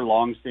just their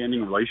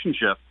long-standing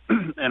relationship.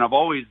 And I've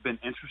always been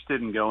interested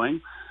in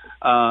going.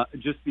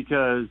 Just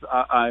because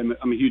I'm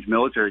a huge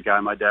military guy.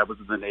 My dad was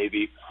in the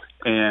Navy,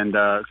 and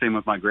same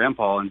with my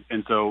grandpa.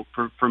 And so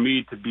for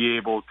me to be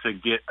able to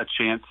get a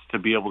chance to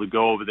be able to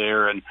go over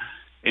there and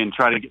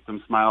try to get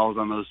some smiles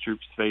on those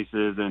troops'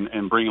 faces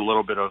and bring a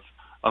little bit of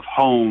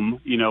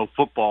home,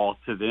 football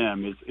to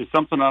them is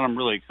something that I'm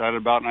really excited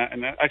about,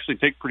 and I actually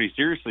take pretty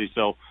seriously.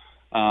 So,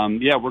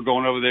 we're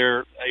going over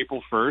there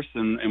April 1st,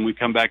 and we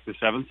come back the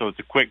 7th, so it's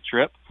a quick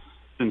trip.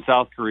 It's in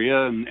South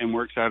Korea, and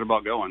we're excited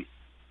about going.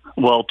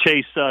 Well,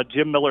 Chase,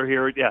 Jim Miller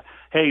here. Yeah.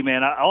 Hey,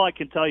 man, all I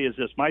can tell you is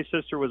this. My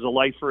sister was a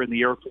lifer in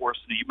the Air Force,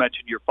 and you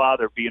mentioned your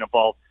father being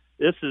involved.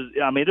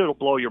 It'll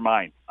blow your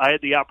mind. I had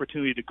the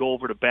opportunity to go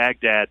over to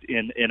Baghdad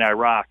in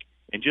Iraq,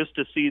 and just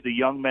to see the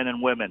young men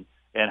and women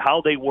and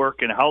how they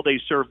work and how they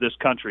serve this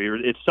country.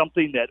 It's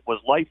something that was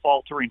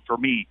life-altering for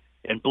me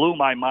and blew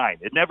my mind.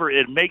 It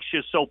makes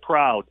you so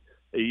proud.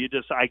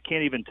 I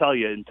can't even tell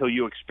you until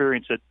you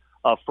experience it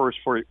first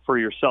for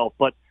yourself.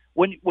 But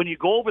when you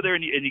go over there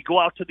and you go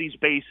out to these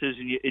bases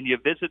and you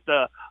visit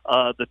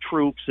the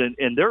troops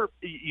and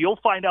you'll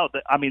find out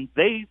that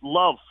they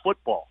love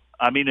football.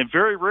 And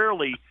very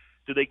rarely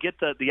do they get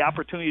the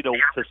opportunity to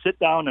sit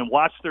down and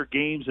watch their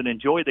games and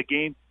enjoy the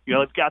game.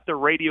 They've got their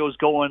radios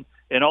going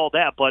and all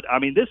that. But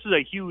this is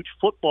a huge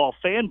football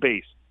fan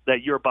base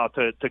that you're about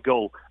to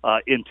go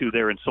into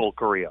there in Seoul,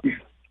 Korea.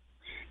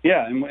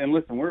 Yeah, and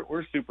listen,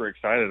 we're super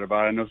excited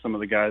about it. I know some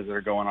of the guys that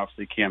are going.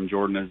 Obviously, Cam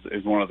Jordan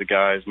is one of the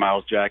guys,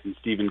 Miles Jack and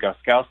Steven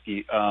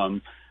Gostkowski.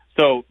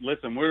 So,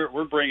 listen,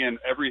 we're bringing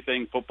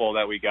everything football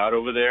that we got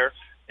over there,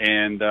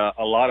 and a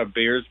lot of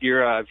Bears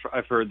gear.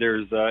 I've heard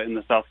there's in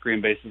the South Korean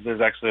bases,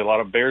 there's actually a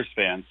lot of Bears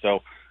fans. So,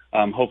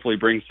 hopefully,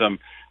 bring some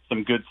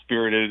good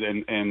spirited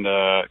and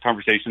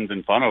conversations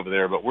and fun over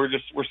there. But we're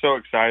so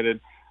excited.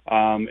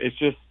 It's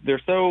just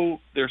they're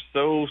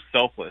so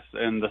selfless,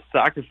 and the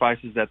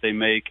sacrifices that they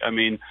make.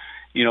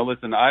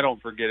 Listen, I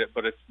don't forget it,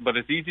 but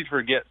it's easy to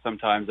forget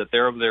sometimes that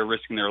they're over there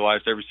risking their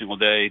lives every single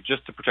day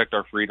just to protect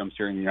our freedoms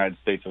here in the United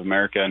States of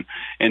America,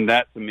 and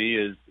that to me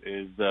is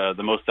the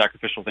most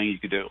sacrificial thing you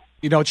could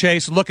do.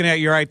 Chase, looking at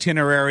your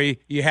itinerary,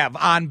 you have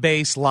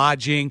on-base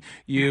lodging,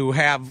 you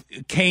have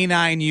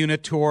canine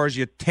unit tours,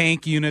 you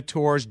tank unit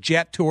tours,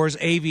 jet tours,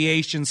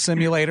 aviation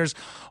simulators,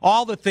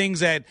 all the things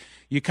that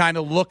you kind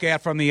of look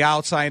at from the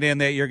outside in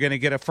that you're going to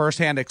get a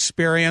firsthand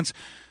experience.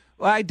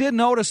 Well, I did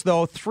notice,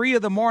 though, 3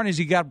 of the mornings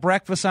you got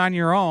breakfast on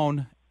your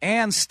own,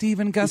 and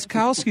Steven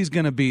Gostkowski's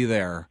going to be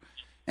there.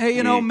 Hey,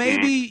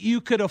 maybe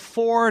you could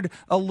afford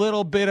a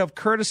little bit of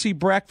courtesy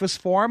breakfast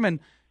for him,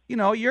 and,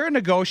 you're a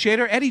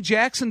negotiator. Eddie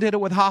Jackson did it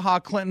with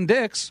HaHa Clinton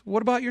Dix.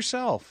 What about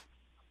yourself?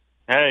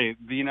 Hey,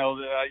 you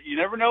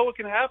never know what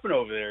can happen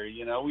over there.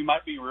 We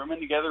might be rooming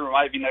together, we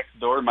might be next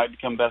door, we might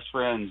become best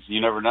friends.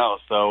 You never know.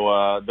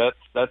 So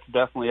that's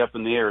definitely up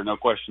in the air, no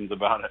questions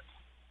about it.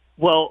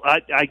 Well,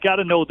 I got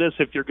to know this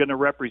if you're going to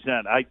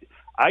represent.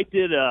 I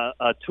did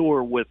a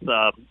tour with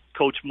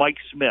Coach Mike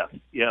Smith,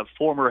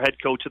 former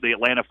head coach of the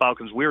Atlanta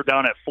Falcons. We were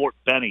down at Fort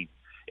Benning,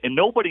 and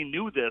nobody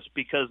knew this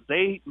because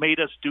they made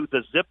us do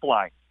the zip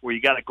line where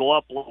you got to go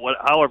up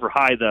however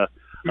high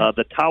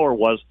the tower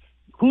was.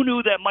 Who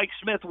knew that Mike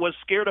Smith was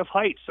scared of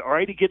heights? All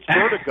right, he gets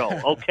vertigo,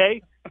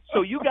 okay?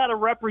 So you got to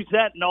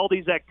represent in all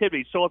these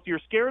activities. So if you're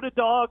scared of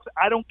dogs,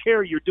 I don't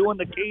care. You're doing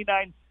the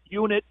canine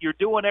unit. You're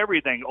doing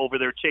everything over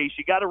there, Chase.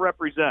 You got to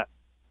represent.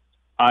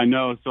 I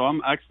know. So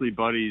I'm actually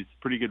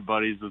pretty good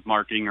buddies with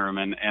Mark Ingram,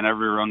 and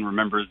everyone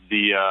remembers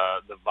the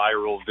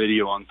viral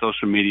video on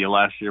social media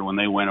last year when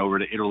they went over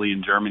to Italy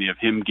and Germany of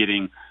him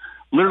getting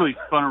literally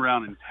spun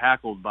around and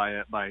tackled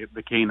by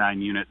the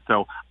canine unit.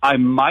 So I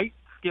might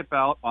skip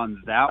out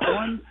on that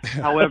one.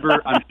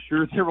 However, I'm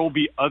sure there will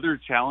be other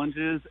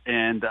challenges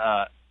and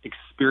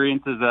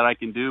experiences that I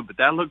can do, but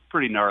that looked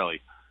pretty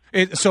gnarly.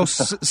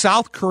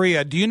 South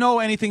Korea, do you know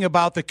anything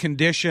about the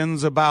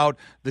conditions, about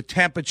the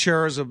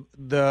temperatures of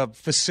the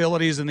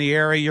facilities in the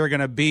area you're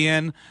going to be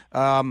in?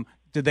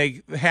 Did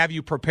they have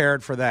you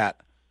prepared for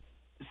that?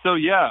 So,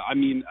 yeah,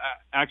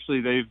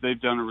 actually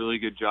they've done a really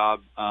good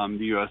job, the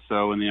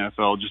USO and the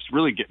NFL, just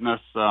really getting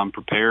us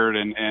prepared,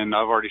 and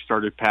I've already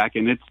started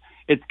packing.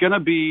 It's going to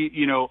be,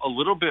 a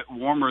little bit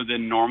warmer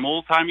than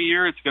normal time of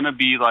year. It's going to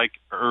be like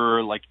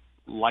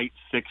light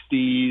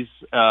 60s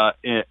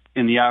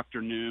in the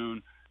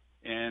afternoon,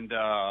 and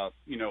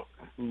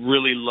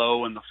really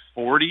low in the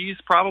 40s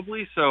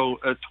probably. So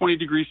a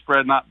 20-degree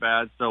spread, not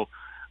bad. So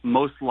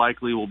most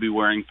likely we'll be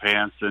wearing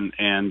pants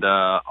and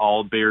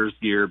all Bears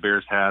gear,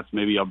 Bears hats.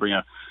 Maybe I'll bring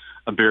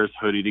a Bears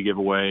hoodie to give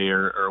away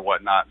or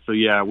whatnot. So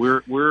yeah,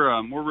 we're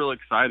really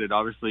excited.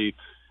 Obviously,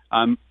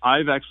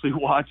 I've actually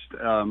watched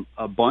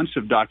a bunch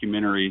of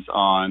documentaries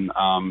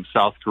on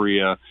South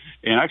Korea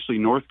and actually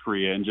North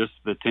Korea and just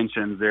the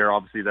tensions there,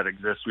 obviously, that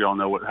exist. We all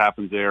know what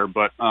happens there.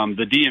 But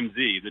the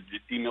DMZ, the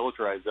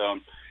Demilitarized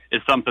Zone,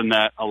 is something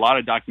that a lot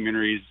of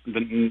documentaries,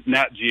 the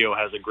Nat Geo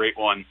has a great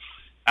one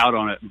out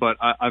on it. But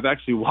I've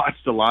actually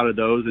watched a lot of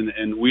those,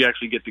 and we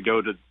actually get to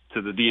go to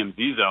the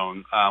DMZ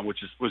zone,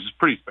 which is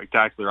pretty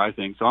spectacular, I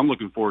think. So I'm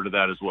looking forward to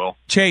that as well.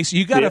 Chase,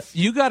 you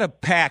gotta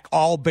pack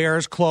all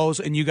Bears clothes,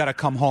 and you gotta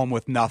come home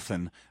with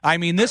nothing. I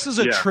mean, this is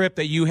a trip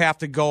that you have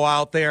to go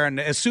out there, and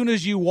as soon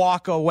as you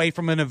walk away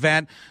from an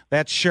event,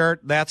 that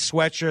shirt, that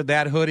sweatshirt,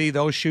 that hoodie,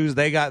 those shoes,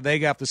 they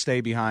have to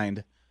stay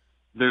behind.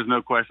 There's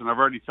no question. I've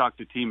already talked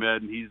to Team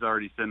Ed, and he's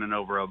already sending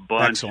over a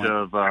bunch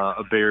of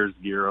Bears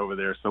gear over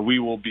there. So we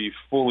will be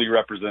fully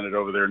represented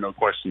over there, no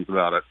questions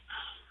about it.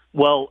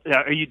 Well,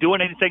 are you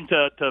doing anything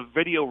to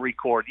video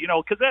record? You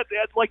know, because that,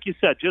 like you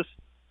said, just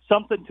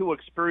something to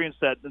experience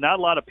that not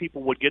a lot of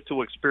people would get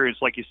to experience,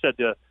 like you said,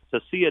 to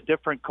see a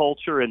different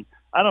culture. And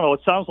I don't know,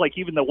 it sounds like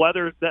even the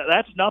weather,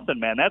 that's nothing,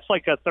 man. That's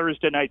like a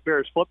Thursday night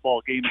Bears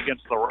football game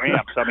against the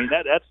Rams. I mean,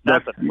 that's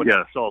nothing when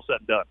it's all said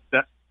and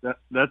done.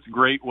 That's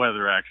great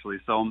weather, actually.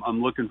 So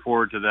I'm looking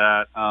forward to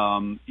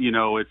that. You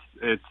know, it's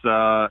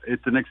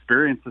an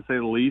experience to say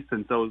the least,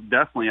 and so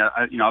definitely,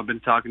 I've been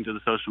talking to the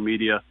social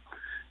media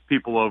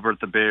people over at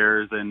the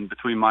Bears, and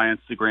between my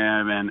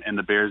Instagram and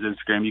the Bears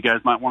Instagram, you guys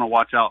might want to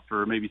watch out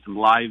for maybe some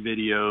live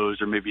videos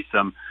or maybe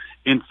some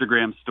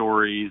Instagram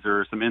stories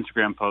or some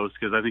Instagram posts,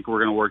 because I think we're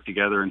going to work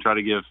together and try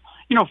to give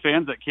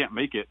fans that can't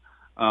make it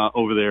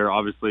over there,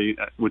 obviously,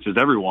 which is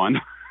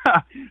everyone.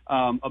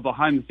 A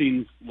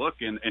behind-the-scenes look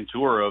and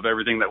tour of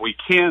everything that we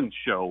can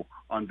show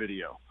on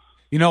video.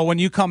 You know, when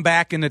you come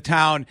back into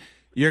town,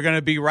 you're going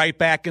to be right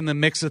back in the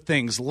mix of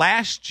things.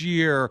 Last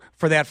year,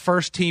 for that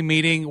first team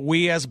meeting,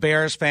 we as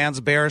Bears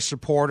fans, Bears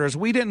supporters,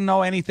 we didn't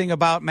know anything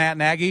about Matt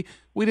Nagy.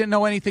 We didn't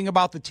know anything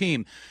about the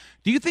team.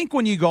 Do you think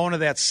when you go into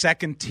that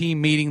second team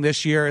meeting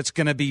this year, it's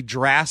going to be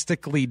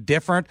drastically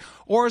different?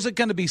 Or is it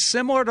going to be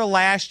similar to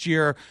last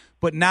year,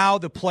 but now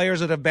the players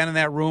that have been in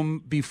that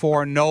room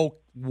before know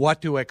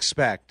what to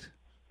expect?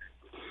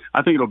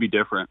 I think it'll be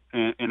different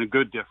and a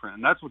good different,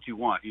 and that's what you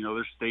want. You know,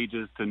 there's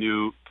stages to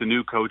new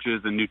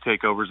coaches and new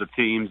takeovers of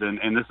teams,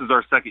 and this is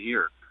our second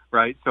year,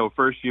 right? So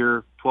first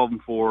year,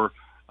 12-4,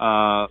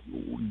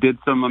 did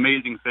some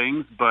amazing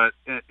things, but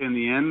in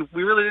the end,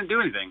 we really didn't do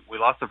anything. We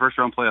lost the first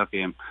round playoff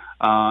game,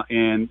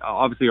 and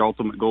obviously our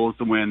ultimate goal is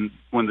to win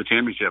the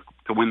championship,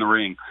 to win the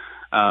ring.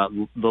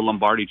 The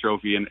Lombardi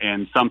Trophy,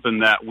 and something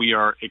that we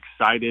are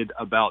excited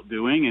about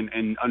doing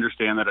and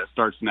understand that it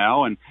starts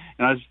now. And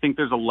I just think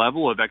there's a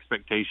level of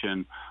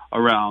expectation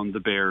around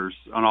the Bears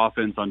on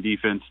offense, on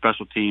defense,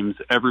 special teams,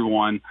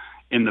 everyone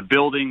in the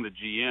building, the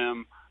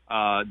GM,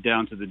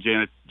 down to the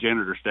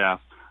janitor staff.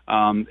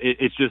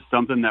 It's just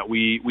something that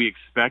we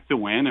expect to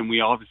win, and we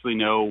obviously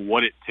know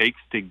what it takes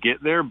to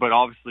get there, but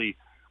obviously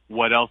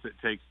what else it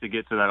takes to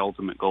get to that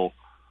ultimate goal.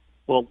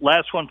 Well,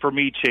 last one for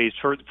me, Chase,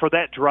 for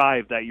that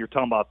drive that you're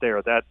talking about there,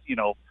 that,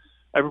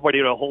 everybody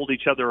to hold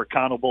each other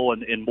accountable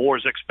and more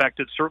is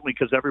expected, certainly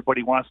because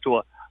everybody wants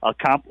to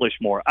accomplish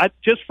more.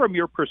 Just from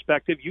your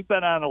perspective, you've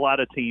been on a lot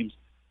of teams.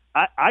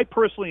 I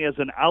personally, as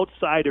an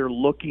outsider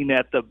looking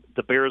at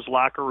the Bears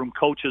locker room,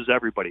 coaches,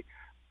 everybody,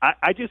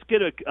 I just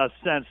get a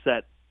sense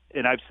that,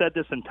 and I've said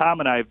this and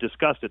Tom and I have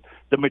discussed it,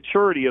 the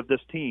maturity of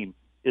this team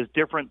is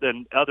different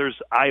than others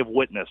I have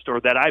witnessed or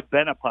that I've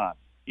been upon.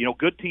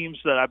 Good teams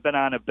that I've been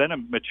on have been a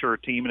mature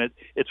team, and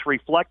it's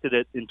reflected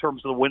it in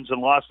terms of the wins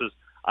and losses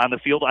on the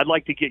field. I'd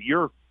like to get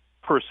your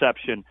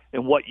perception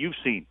and what you've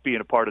seen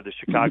being a part of the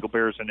Chicago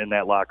Bears and in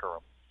that locker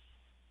room.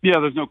 Yeah,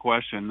 there's no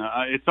question.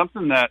 It's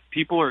something that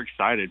people are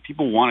excited.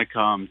 People want to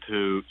come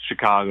to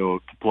Chicago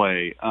to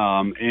play,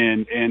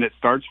 and it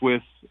starts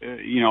with,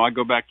 I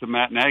go back to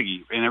Matt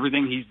Nagy and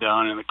everything he's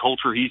done and the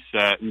culture he's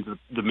set and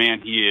the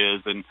man he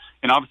is, and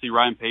obviously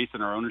Ryan Pace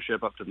and our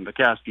ownership up to the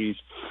McCaskies,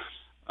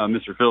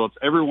 Mr. Phillips,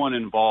 everyone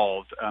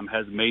involved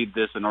has made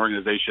this an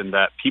organization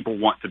that people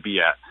want to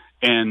be at.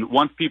 And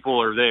once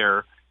people are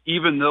there,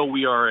 even though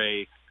we are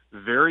a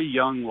very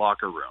young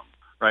locker room,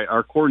 right,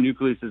 our core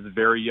nucleus is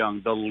very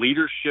young. The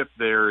leadership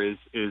there is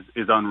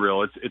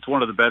unreal. It's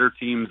one of the better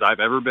teams I've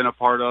ever been a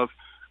part of.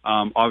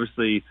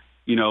 Obviously,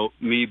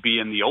 me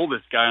being the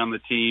oldest guy on the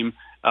team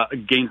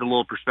gains a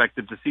little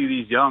perspective to see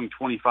these young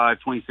 25,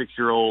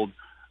 26-year-old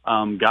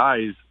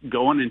guys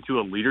going into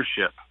a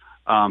leadership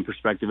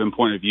perspective and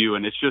point of view,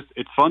 and it's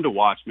fun to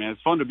watch, man.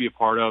 It's fun to be a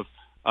part of.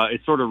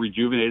 It sort of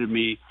rejuvenated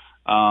me.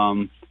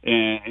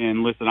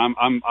 And listen,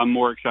 I'm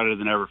more excited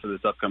than ever for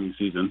this upcoming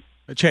season.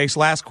 Chase,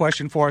 last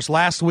question for us.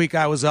 Last week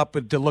I was up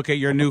to look at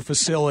your new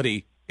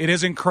facility. It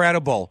is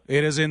incredible.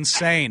 It is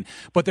insane.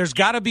 But there's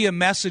got to be a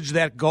message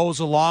that goes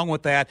along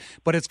with that,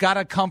 but it's got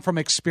to come from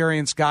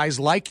experienced guys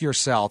like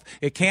yourself.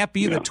 It can't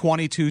be the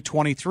 22,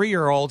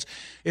 23-year-olds.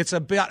 It's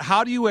about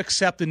how do you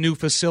accept the new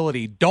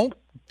facility? Don't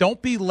Don't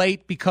be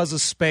late because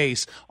of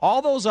space.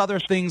 All those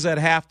other things that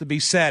have to be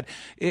said.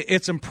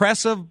 It's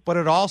impressive, but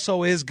it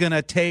also is going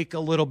to take a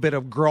little bit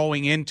of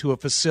growing into a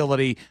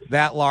facility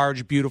that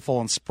large,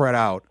 beautiful, and spread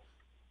out.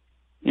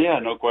 Yeah,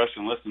 no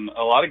question. Listen,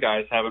 a lot of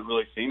guys haven't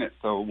really seen it,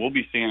 so we'll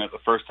be seeing it the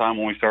first time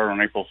when we start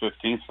on April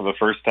 15th for the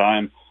first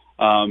time,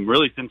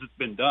 really since it's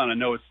been done. I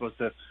know it's supposed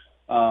to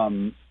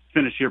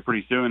finish here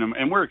pretty soon,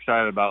 and we're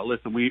excited about it.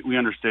 Listen, we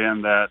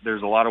understand that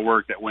there's a lot of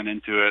work that went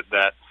into it,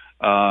 that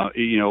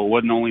it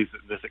wasn't only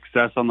the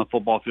success on the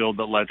football field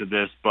that led to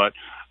this, but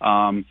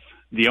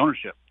the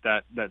ownership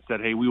that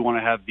said, hey, we want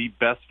to have the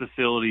best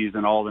facilities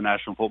in all the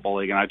National Football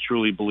League, and I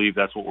truly believe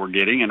that's what we're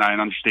getting, and I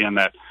understand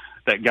that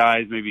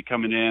guys maybe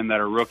coming in that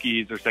are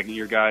rookies or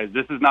second-year guys,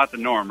 this is not the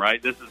norm,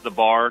 right? This is the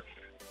bar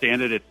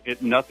standard.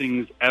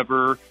 Nothing's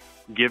ever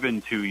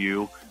given to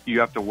you.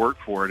 You have to work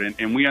for it,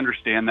 and we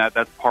understand that.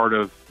 That's part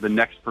of the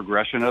next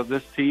progression of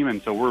this team,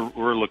 and so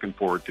we're looking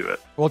forward to it.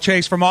 Well,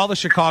 Chase, from all the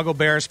Chicago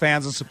Bears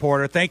fans and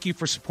supporters, thank you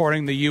for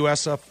supporting the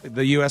USO and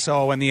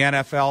the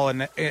NFL,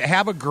 and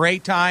have a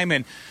great time,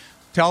 and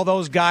tell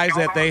those guys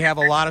that they have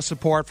a lot of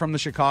support from the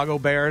Chicago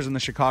Bears and the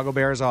Chicago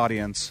Bears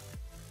audience.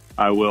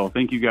 I will.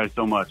 Thank you guys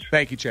so much.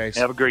 Thank you, Chase.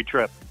 Have a great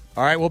trip.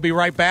 All right, we'll be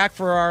right back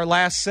for our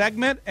last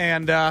segment,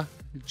 and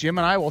Jim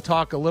and I will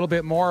talk a little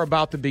bit more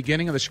about the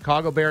beginning of the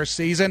Chicago Bears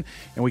season,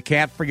 and we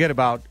can't forget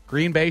about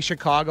Green Bay,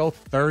 Chicago,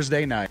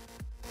 Thursday night.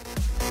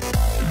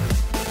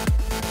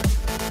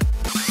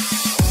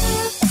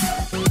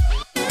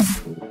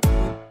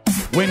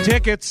 Win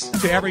tickets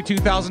to every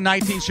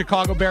 2019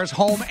 Chicago Bears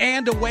home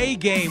and away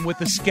game with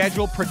the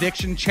Schedule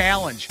Prediction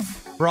Challenge,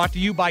 brought to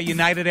you by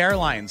United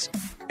Airlines.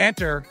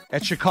 Enter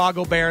at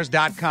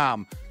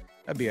chicagobears.com.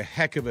 That'd be a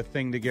heck of a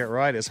thing to get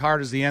right, as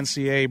hard as the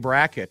NCAA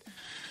bracket.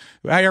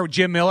 I hear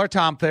Jim Miller,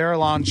 Tom Thayer,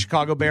 along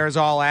Chicago Bears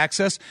All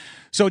Access.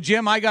 So,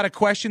 Jim, I got a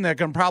question that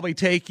can probably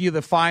take you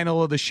the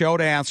final of the show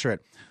to answer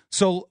it.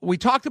 So we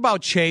talked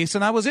about Chase,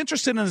 and I was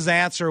interested in his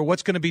answer,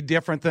 what's going to be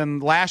different than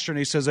last year, and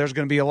he says there's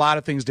going to be a lot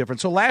of things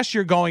different. So last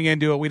year going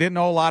into it, we didn't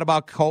know a lot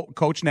about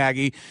Coach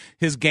Nagy,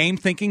 his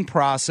game-thinking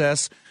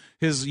process,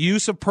 his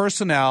use of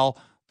personnel,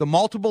 the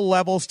multiple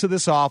levels to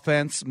this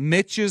offense,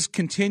 Mitch's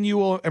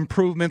continual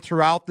improvement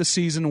throughout the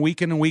season,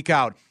 week in and week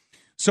out.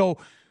 So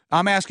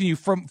I'm asking you,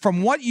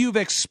 from what you've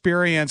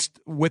experienced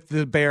with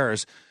the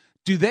Bears,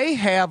 do they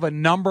have a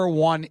number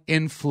one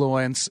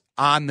influence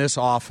on this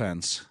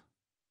offense?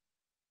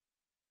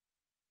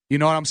 You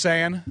know what I'm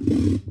saying?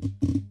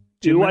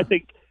 I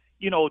think,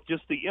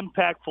 just the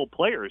impactful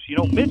players.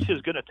 Mitch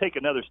is going to take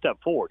another step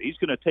forward. He's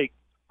going to take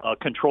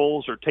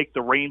controls or take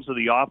the reins of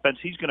the offense.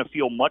 He's going to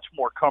feel much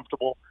more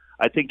comfortable.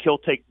 I think he'll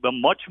take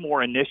much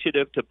more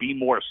initiative to be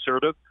more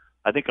assertive.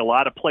 I think a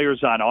lot of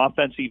players on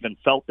offense even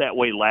felt that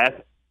way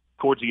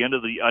towards the end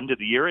of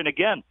the year. And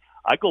again,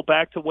 I go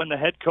back to when the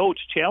head coach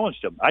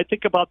challenged him. I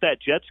think about that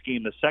Jets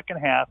game, the second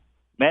half,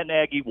 Matt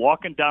Nagy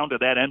walking down to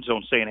that end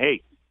zone saying,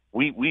 hey,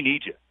 we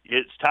need you.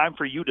 It's time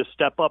for you to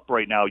step up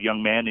right now,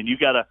 young man, and you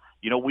got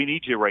to, we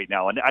need you right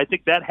now. And I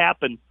think that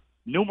happened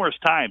numerous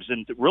times.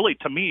 And really,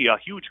 to me, a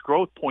huge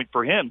growth point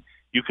for him,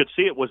 you could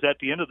see it was at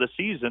the end of the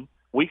season,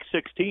 week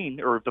 16,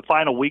 or the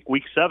final week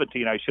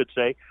 17, I should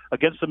say,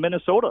 against the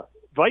Minnesota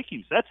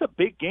Vikings. That's a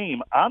big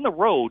game on the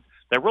road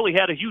that really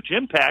had a huge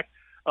impact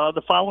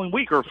the following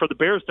week, or for the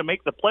Bears to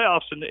make the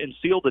playoffs and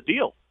seal the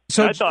deal.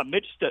 So I thought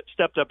Mitch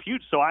stepped up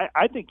huge. So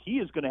I think he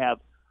is going to have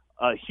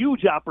a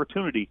huge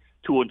opportunity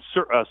to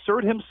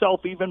assert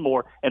himself even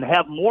more and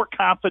have more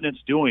confidence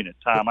doing it,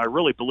 Tom. I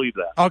really believe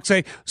that.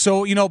 Okay,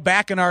 so,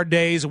 back in our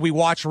days, we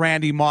watched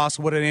Randy Moss,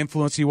 what an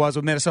influence he was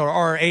with Minnesota,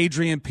 or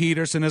Adrian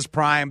Peterson, his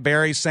prime,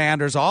 Barry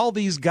Sanders, all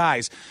these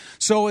guys.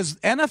 So has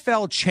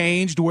NFL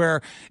changed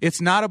where it's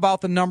not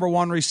about the number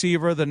one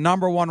receiver, the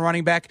number one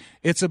running back,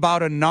 it's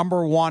about a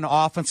number one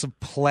offensive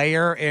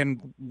player,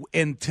 and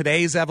in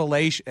today's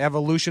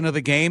evolution of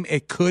the game,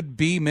 it could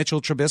be Mitchell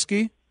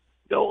Trubisky?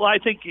 No, I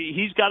think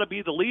he's got to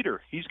be the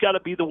leader. He's got to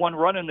be the one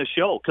running the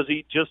show because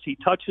he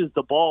touches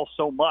the ball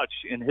so much,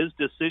 and his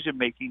decision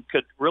making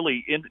could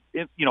really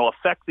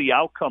affect the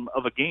outcome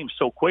of a game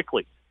so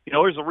quickly.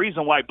 There's a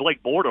reason why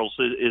Blake Bortles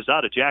is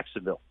out of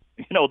Jacksonville.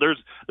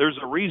 There's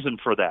a reason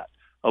for that.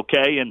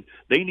 Okay, and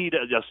they need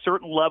a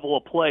certain level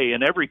of play,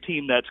 and every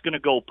team that's going to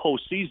go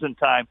postseason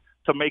time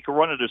to make a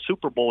run at a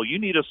Super Bowl, you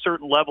need a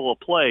certain level of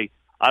play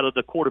out of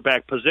the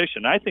quarterback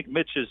position. I think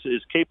Mitch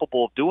is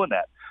capable of doing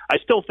that. I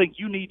still think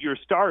you need your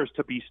stars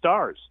to be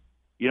stars.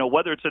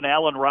 Whether it's an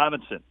Allen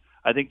Robinson,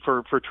 I think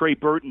for Trey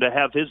Burton to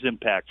have his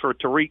impact, for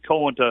Tariq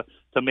Cohen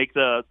to make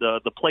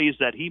the plays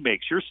that he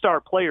makes. Your star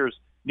players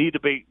need to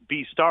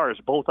be stars,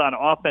 both on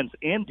offense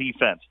and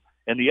defense.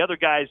 And the other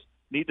guys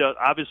need to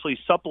obviously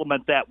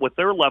supplement that with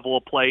their level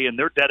of play and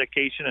their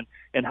dedication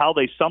and how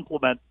they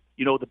supplement,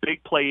 the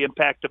big play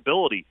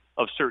impactability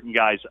of certain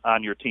guys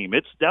on your team.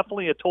 It's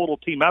definitely a total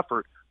team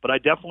effort, but I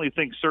definitely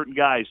think certain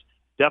guys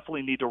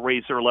definitely need to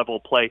raise their level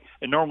of play.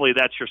 And normally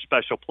that's your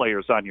special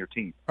players on your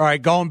team. All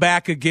right, going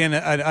back again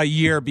a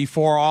year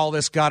before all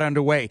this got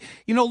underway.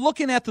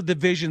 Looking at the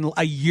division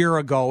a year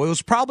ago, it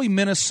was probably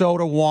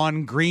Minnesota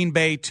 1, Green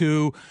Bay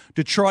 2,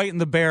 Detroit and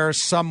the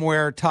Bears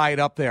somewhere tied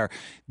up there.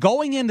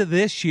 Going into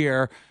this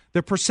year,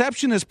 the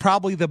perception is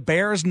probably the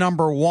Bears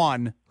number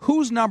 1.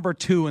 Who's number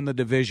 2 in the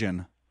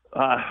division?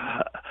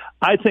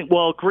 I think,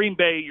 Green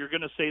Bay, you're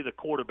going to say the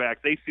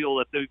quarterback. They feel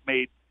that they've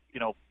made,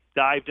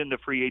 dived into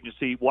free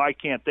agency. Why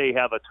can't they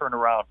have a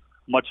turnaround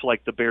much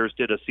like the Bears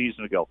did a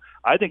season ago?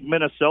 I think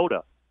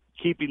Minnesota,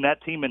 keeping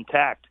that team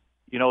intact,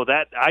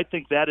 I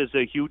think that is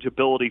a huge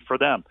ability for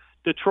them.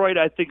 Detroit,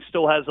 I think,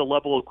 still has a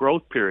level of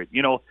growth period.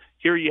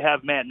 Here you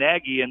have Matt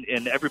Nagy,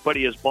 and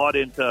everybody has bought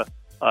into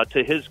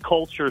to his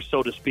culture,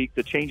 so to speak,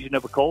 the changing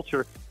of a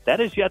culture. That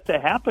is yet to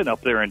happen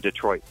up there in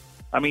Detroit.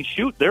 I mean,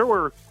 shoot, there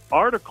were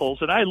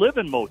articles, and I live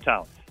in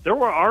Motown. There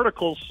were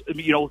articles,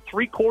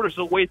 3/4 of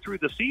the way through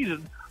the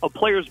season of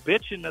players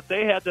bitching that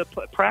they had to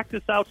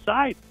practice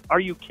outside.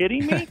 Are you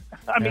kidding me?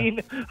 I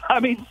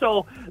mean,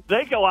 so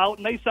they go out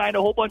and they sign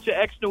a whole bunch of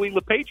ex-New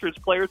England Patriots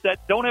players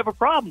that don't have a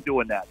problem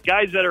doing that.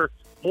 Guys that are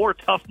more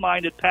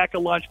tough-minded, pack a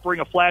lunch,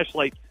 bring a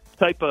flashlight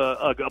type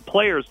of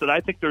players that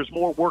I think there's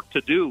more work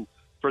to do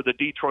for the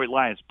Detroit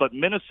Lions. But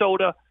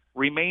Minnesota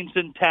remains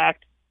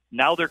intact.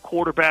 Now their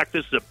quarterback,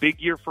 this is a big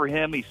year for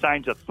him. He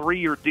signs a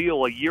 3-year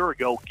deal a year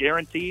ago,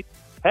 guaranteed.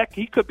 Heck,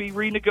 he could be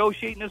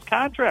renegotiating his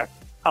contract,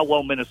 how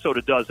well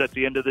Minnesota does at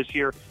the end of this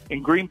year.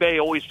 And Green Bay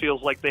always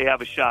feels like they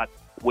have a shot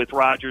with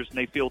Rodgers, and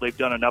they feel they've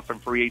done enough in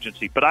free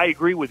agency. But I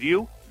agree with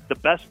you. The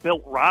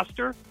best-built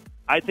roster,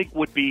 I think,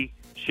 would be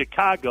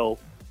Chicago,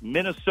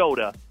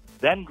 Minnesota,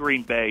 then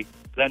Green Bay,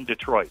 then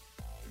Detroit.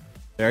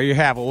 There you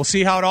have it. We'll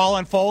see how it all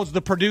unfolds.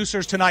 The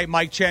producers tonight,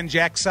 Mike Chen,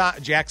 Jack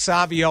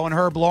Savio, and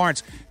Herb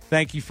Lawrence.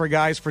 Thank you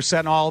for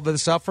setting all of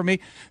this up for me.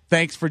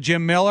 Thanks for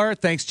Jim Miller.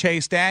 Thanks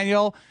Chase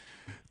Daniel.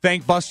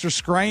 Thank Buster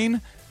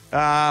Screen.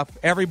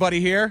 Everybody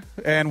here.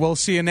 And we'll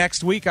see you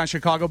next week on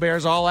Chicago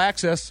Bears All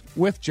Access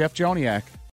with Jeff Joniak.